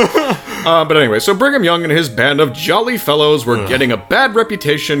 But anyway, so Brigham Young and his band of jolly fellows were getting a bad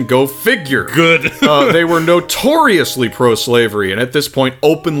reputation. Go figure. Good. They were notoriously pro-slavery and at this point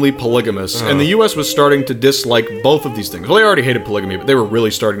openly polygamous. And the U.S. was starting to dislike both of these things. Well, they already hated polygamy, but they were really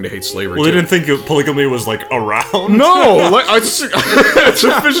starting to hate slavery. Well, they didn't think polygamy was like around. No, it's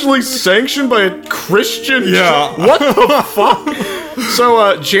officially sanctioned by a Christian. Yeah. What the fuck?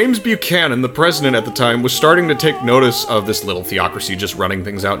 So, James Buchanan, the president at the time, was starting to take notice of this little theocracy just running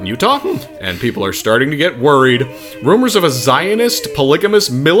things out in Utah, and people are starting to get worried. Rumors of a Zionist, polygamous,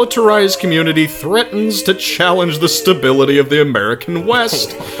 militarized community threatens to challenge the stability of the American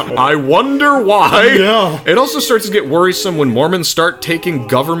West. I wonder why. Yeah. It also starts to get worrisome when Mormons start taking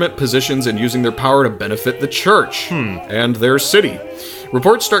government positions and using their power to benefit the church and their city.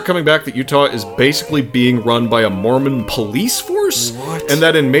 Reports start coming back that Utah is basically being run by a Mormon police force, and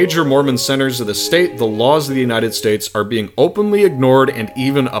that in major Mormon centers of the state, the laws of the United States are being openly ignored and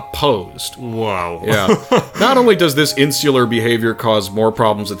even opposed. Wow. Yeah. Not only does this insular behavior cause more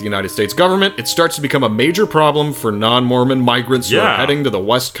problems with the United States government, it starts to become a major problem for non-Mormon migrants who are heading to the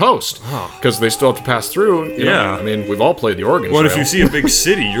West Coast, because they still have to pass through. You know, I mean, we've all played the Oregon Trail. If you see a big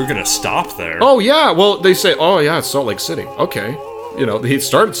city, you're gonna stop there. Oh, yeah. Well, they say, oh, yeah, it's Salt Lake City. Okay. You know, he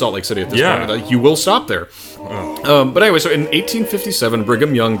started Salt Lake City at this point. Like, you will stop there. But anyway, so in 1857,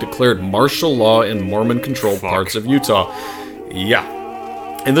 Brigham Young declared martial law in Mormon-controlled parts of Utah. Yeah.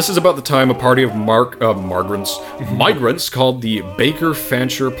 And this is about the time a party of migrants called the Baker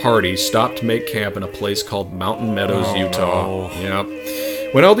Fancher Party stopped to make camp in a place called Mountain Meadows, Utah. No.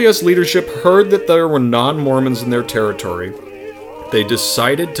 Yep. When LDS leadership heard that there were non-Mormons in their territory, they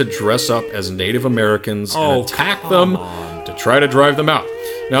decided to dress up as Native Americans and attack them to try to drive them out.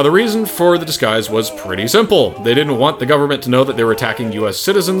 Now, the reason for the disguise was pretty simple. They didn't want the government to know that they were attacking U.S.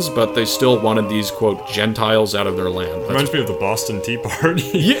 citizens, but they still wanted these, quote, Gentiles out of their land. Reminds me of the Boston Tea Party.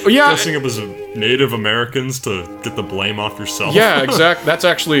 Yeah. Dressing up as Native Americans to get the blame off yourself. Yeah, that's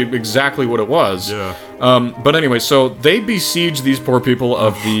actually exactly what it was. Yeah. But anyway, so they besieged these poor people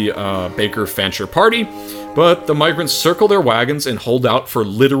of the Baker Fancher Party, but the migrants circle their wagons and hold out for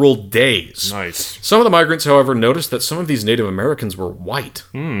literal days. Nice. Some of the migrants, however, noticed that some of these Native Americans were white.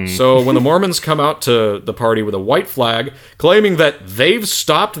 So when the Mormons come out to the party with a white flag, claiming that they've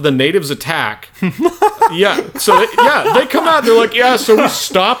stopped the natives' attack, they come out, they're like, yeah, so we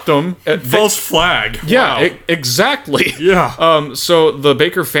stopped them. False flag. Yeah, wow. Exactly. Yeah. So the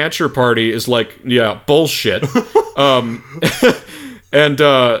Baker Fancher Party is like, yeah, bullshit. And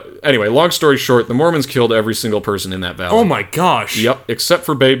anyway, long story short, the Mormons killed every single person in that valley. Oh my gosh. Yep, except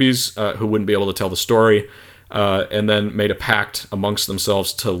for babies who wouldn't be able to tell the story, and then made a pact amongst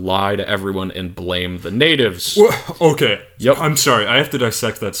themselves to lie to everyone and blame the natives. Okay. Yep. I'm sorry, I have to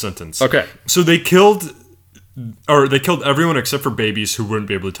dissect that sentence. Okay. So they killed everyone except for babies who wouldn't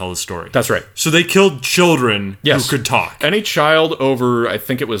be able to tell the story. That's right. So they killed children who could talk. Any child over, I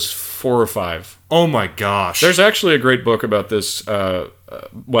think it was 4 or 5. Oh my gosh. There's actually a great book about this.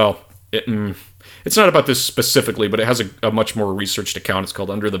 It's not about this specifically, but it has a much more researched account. It's called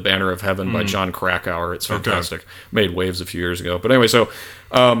Under the Banner of Heaven by John Krakauer. It's fantastic. Made waves a few years ago. But anyway, so,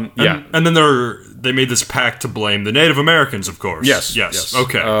 And then they made this pact to blame the Native Americans, of course. Yes.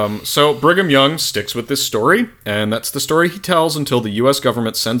 Okay. So Brigham Young sticks with this story, and that's the story he tells until the U.S.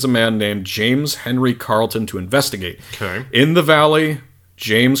 government sends a man named James Henry Carleton to investigate. Okay. In the valley,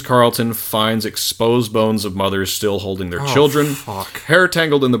 James Carleton finds exposed bones of mothers still holding their children, hair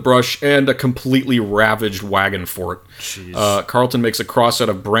tangled in the brush, and a completely ravaged wagon fort. Carleton makes a cross out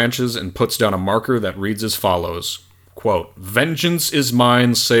of branches and puts down a marker that reads as follows, quote, "Vengeance is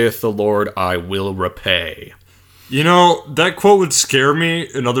mine, saith the Lord, I will repay." You know, that quote would scare me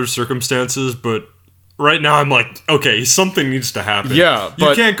in other circumstances, but right now I'm like, okay, something needs to happen. Yeah, you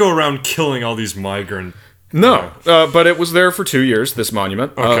but- can't go around killing all these migrant... No, but it was there for 2 years, this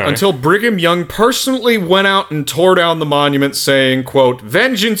monument, until Brigham Young personally went out and tore down the monument saying, quote,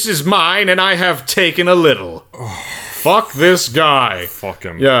 "Vengeance is mine and I have taken a little." Fuck this guy. Fuck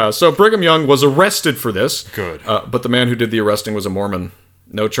him. Yeah, so Brigham Young was arrested for this. Good. But the man who did the arresting was a Mormon.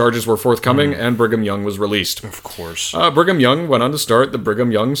 No charges were forthcoming, and Brigham Young was released. Of course. Brigham Young went on to start the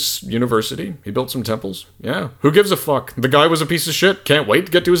Brigham Young's University. He built some temples. Yeah. Who gives a fuck? The guy was a piece of shit. Can't wait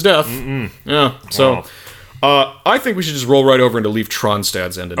to get to his death. Yeah. So... Wow. I think we should just roll right over into Leif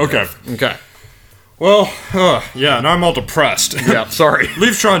Tronstad's end. Okay. Okay. Well, yeah, now I'm all depressed. Yeah, sorry.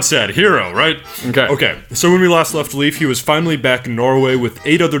 Leif Tronstad, hero, right? Okay, so when we last left Leif, he was finally back in Norway with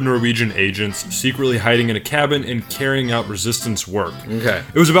 8 other Norwegian agents, secretly hiding in a cabin and carrying out resistance work. Okay.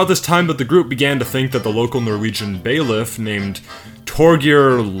 It was about this time that the group began to think that the local Norwegian bailiff named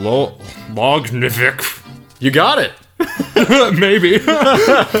Torgir Lognivik... You got it. Maybe.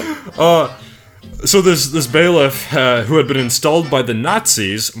 So this bailiff, who had been installed by the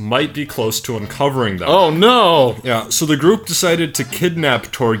Nazis, might be close to uncovering them. Oh, no. Yeah, so the group decided to kidnap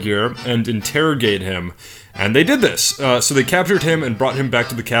Torgir and interrogate him, and they did this. So they captured him and brought him back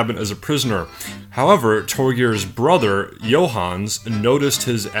to the cabin as a prisoner. However, Torgir's brother, Johans, noticed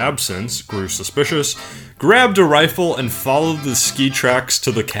his absence, grew suspicious, grabbed a rifle, and followed the ski tracks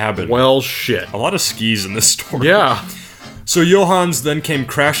to the cabin. Well, shit. A lot of skis in this story. Yeah. So Johans then came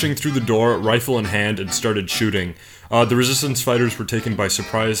crashing through the door, rifle in hand, and started shooting. The resistance fighters were taken by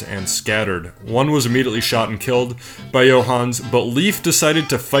surprise and scattered. One was immediately shot and killed by Johans, but Leif decided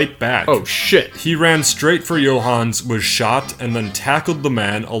to fight back. Oh, shit. He ran straight for Johans, was shot, and then tackled the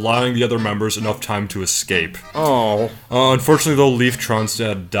man, allowing the other members enough time to escape. Oh. Unfortunately, though, Leif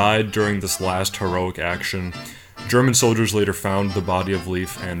Tronstad died during this last heroic action. German soldiers later found the body of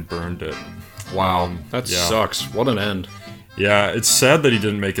Leif and burned it. Wow. That yeah. sucks. What an end. Yeah, it's sad that he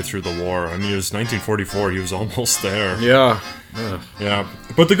didn't make it through the war. I mean, it was 1944, he was almost there. Yeah. Yeah.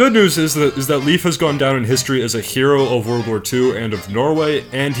 But the good news is that Leif has gone down in history as a hero of World War II and of Norway,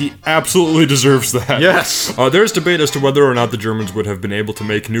 and he absolutely deserves that. Yes. There's debate as to whether or not the Germans would have been able to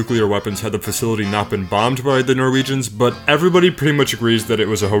make nuclear weapons had the facility not been bombed by the Norwegians, but everybody pretty much agrees that it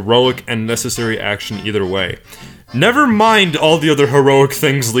was a heroic and necessary action either way. Never mind all the other heroic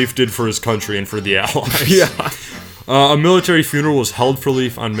things Leif did for his country and for the Allies. Yeah. A military funeral was held for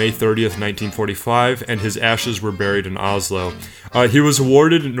Leif on May 30th, 1945, and his ashes were buried in Oslo. He was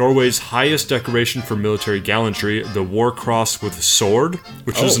awarded Norway's highest decoration for military gallantry, the War Cross with Sword,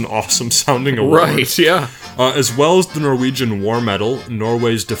 which is an awesome sounding award. Right, yeah. As well as the Norwegian War Medal,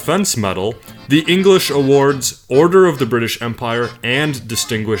 Norway's Defense Medal, the English Awards, Order of the British Empire, and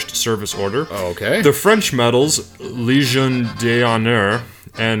Distinguished Service Order. Okay. The French medals, Légion d'honneur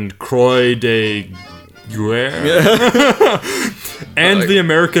and Croix de Guerre, and the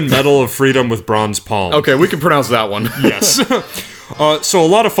American Medal of Freedom with Bronze Palm. Okay, we can pronounce that one. Yes. So a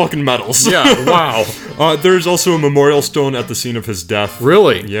lot of fucking medals. Yeah, wow. There's also a memorial stone at the scene of his death.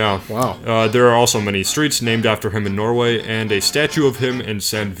 Really? Yeah. Wow. There are also many streets named after him in Norway, and a statue of him in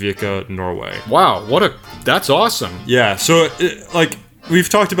Sandvika, Norway. Wow, that's awesome. Yeah, so, we've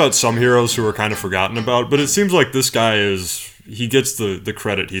talked about some heroes who are kind of forgotten about, but it seems like this guy he gets the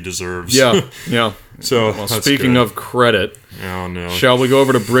credit he deserves. Yeah, yeah. So, well, speaking of credit, oh no. Shall we go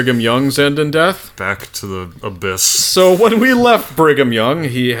over to Brigham Young's end and death? Back to the abyss. So when we left Brigham Young,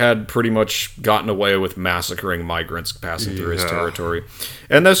 he had pretty much gotten away with massacring migrants passing through his territory.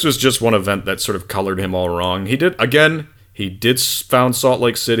 And this was just one event that sort of colored him all wrong. He did found Salt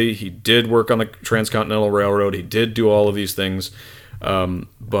Lake City. He did work on the Transcontinental Railroad. He did do all of these things.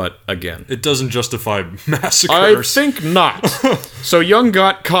 But again, it doesn't justify massacres. I think not. So Young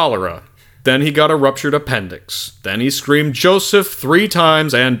got cholera. Then he got a ruptured appendix. Then he screamed Joseph 3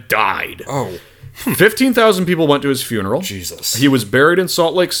 times and died. Oh. 15,000 people went to his funeral. Jesus. He was buried in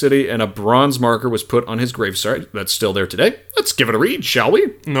Salt Lake City, and a bronze marker was put on his gravesite. That's still there today. Let's give it a read, shall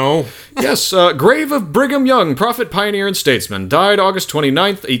we? No. Yes, grave of Brigham Young, prophet, pioneer, and statesman. Died August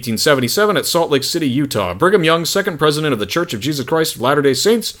 29th, 1877 at Salt Lake City, Utah. Brigham Young, second president of the Church of Jesus Christ of Latter-day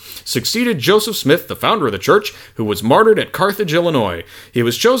Saints, succeeded Joseph Smith, the founder of the church, who was martyred at Carthage, Illinois. He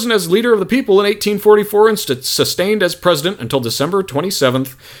was chosen as leader of the people in 1844 and sustained as president until December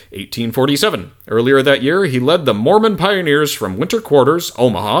 27th, 1847. Earlier that year, he led the Mormon pioneers from Winter Quarters,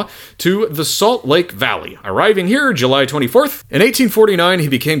 Omaha, to the Salt Lake Valley, arriving here July 24th. In 1849, he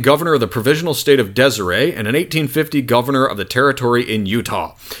became governor of the provisional state of Desiree, and in 1850, governor of the territory in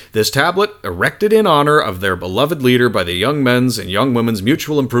Utah. This tablet, erected in honor of their beloved leader by the Young Men's and Young Women's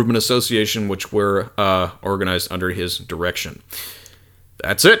Mutual Improvement Association, which were organized under his direction.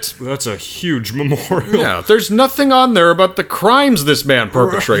 That's it. That's a huge memorial. Yeah, there's nothing on there about the crimes this man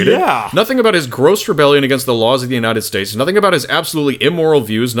perpetrated. Yeah. Nothing about his gross rebellion against the laws of the United States. Nothing about his absolutely immoral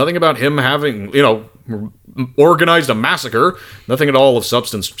views. Nothing about him having, organized a massacre. Nothing at all of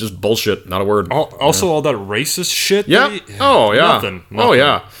substance. Just bullshit. Not a word. Also, all that racist shit. Yeah. Oh, yeah. Nothing. Oh,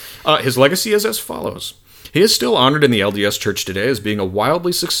 yeah. His legacy is as follows. He is still honored in the LDS Church today as being a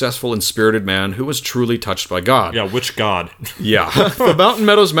wildly successful and spirited man who was truly touched by God. Yeah, which God? Yeah. The Mountain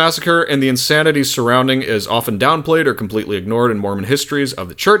Meadows Massacre and the insanity surrounding is often downplayed or completely ignored in Mormon histories of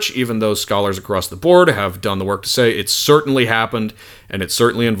the church, even though scholars across the board have done the work to say it certainly happened and it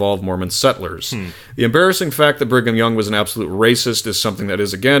certainly involved Mormon settlers. The embarrassing fact that Brigham Young was an absolute racist is something that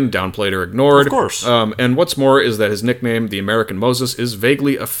is, again, downplayed or ignored. Of course. And what's more is that his nickname, the American Moses, is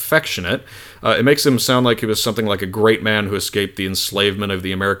vaguely affectionate. It makes him sound like he was something like a great man who escaped the enslavement of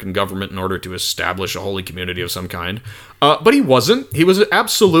the American government in order to establish a holy community of some kind. But he wasn't. He was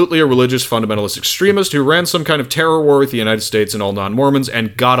absolutely a religious fundamentalist extremist who ran some kind of terror war with the United States and all non-Mormons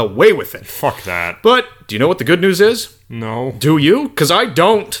and got away with it. Fuck that. But do you know what the good news is? No. Do you? Because I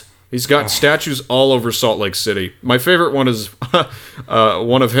don't. He's got statues all over Salt Lake City. My favorite one is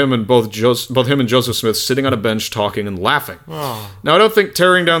one of him and both him and Joseph Smith sitting on a bench talking and laughing. Oh. Now, I don't think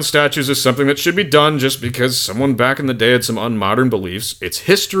tearing down statues is something that should be done just because someone back in the day had some unmodern beliefs. It's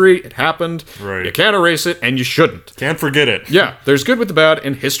history. It happened. Right. You can't erase it, and you shouldn't. Can't forget it. Yeah, there's good with the bad,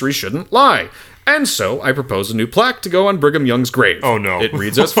 and history shouldn't lie. And so, I propose a new plaque to go on Brigham Young's grave. Oh, no. It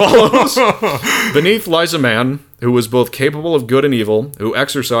reads as follows. Beneath lies a man who was both capable of good and evil, who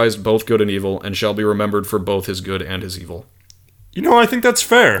exercised both good and evil, and shall be remembered for both his good and his evil. I think that's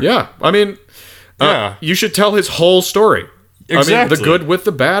fair. Yeah, I mean, you should tell his whole story. Exactly. I mean, the good with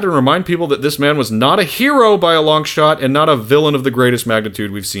the bad, and remind people that this man was not a hero by a long shot, and not a villain of the greatest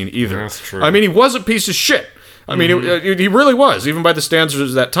magnitude we've seen either. That's true. I mean, he was a piece of shit. I mean, he really was, even by the standards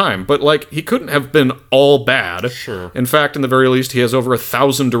of that time. But, he couldn't have been all bad. Sure. In fact, in the very least, he has over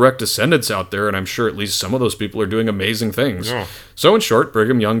 1,000 direct descendants out there, and I'm sure at least some of those people are doing amazing things. Yeah. So, in short,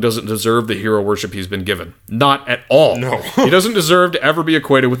 Brigham Young doesn't deserve the hero worship he's been given. Not at all. No. He doesn't deserve to ever be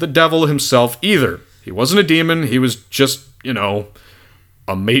equated with the devil himself either. He wasn't a demon. He was just, a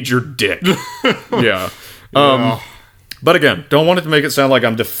major dick. Yeah. But again, don't want it to make it sound like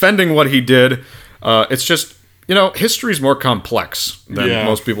I'm defending what he did. It's just... history's more complex than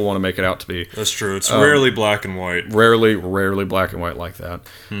most people want to make it out to be. That's true. It's rarely black and white. Rarely black and white like that.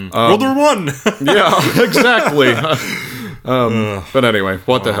 World War I. Yeah, exactly. But anyway,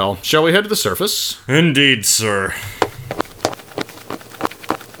 what the hell? Shall we head to the surface? Indeed, sir.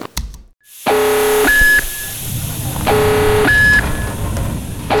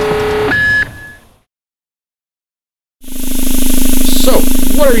 So,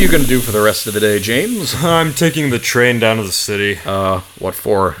 what are you going to do for the rest of the day, James? I'm taking the train down to the city. What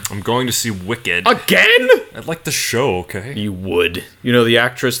for? I'm going to see Wicked. Again? I like the show, okay? You would. The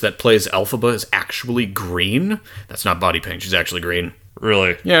actress that plays Elphaba is actually green? That's not body paint, she's actually green.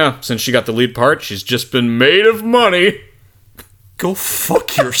 Really? Yeah, since she got the lead part, she's just been made of money. Go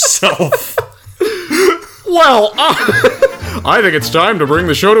fuck yourself. Well, I think it's time to bring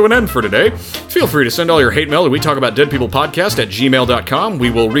the show to an end for today. Feel free to send all your hate mail to WeTalkAboutDeadPeoplePodcast@gmail.com. We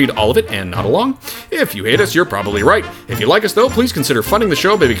will read all of it and not along. If you hate us, you're probably right. If you like us, though, please consider funding the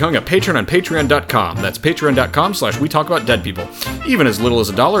show by becoming a patron on Patreon.com. That's Patreon.com/WeTalkAboutDeadPeople. Even as little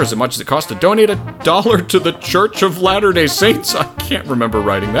as $1 is as much as it costs to donate $1 to the Church of Latter-day Saints. I can't remember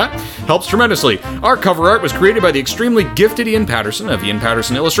writing that. Helps tremendously. Our cover art was created by the extremely gifted Ian Patterson of Ian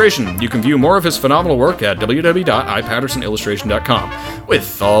Patterson Illustration. You can view more of his phenomenal work at www.ipattersonillustration.com.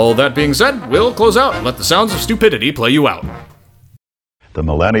 With all that being said, we'll close out and let the sounds of stupidity play you out. The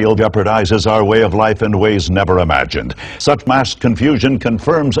millennial jeopardizes our way of life in ways never imagined. Such mass confusion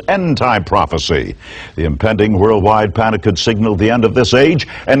confirms end-time prophecy. The impending worldwide panic could signal the end of this age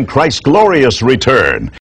and Christ's glorious return.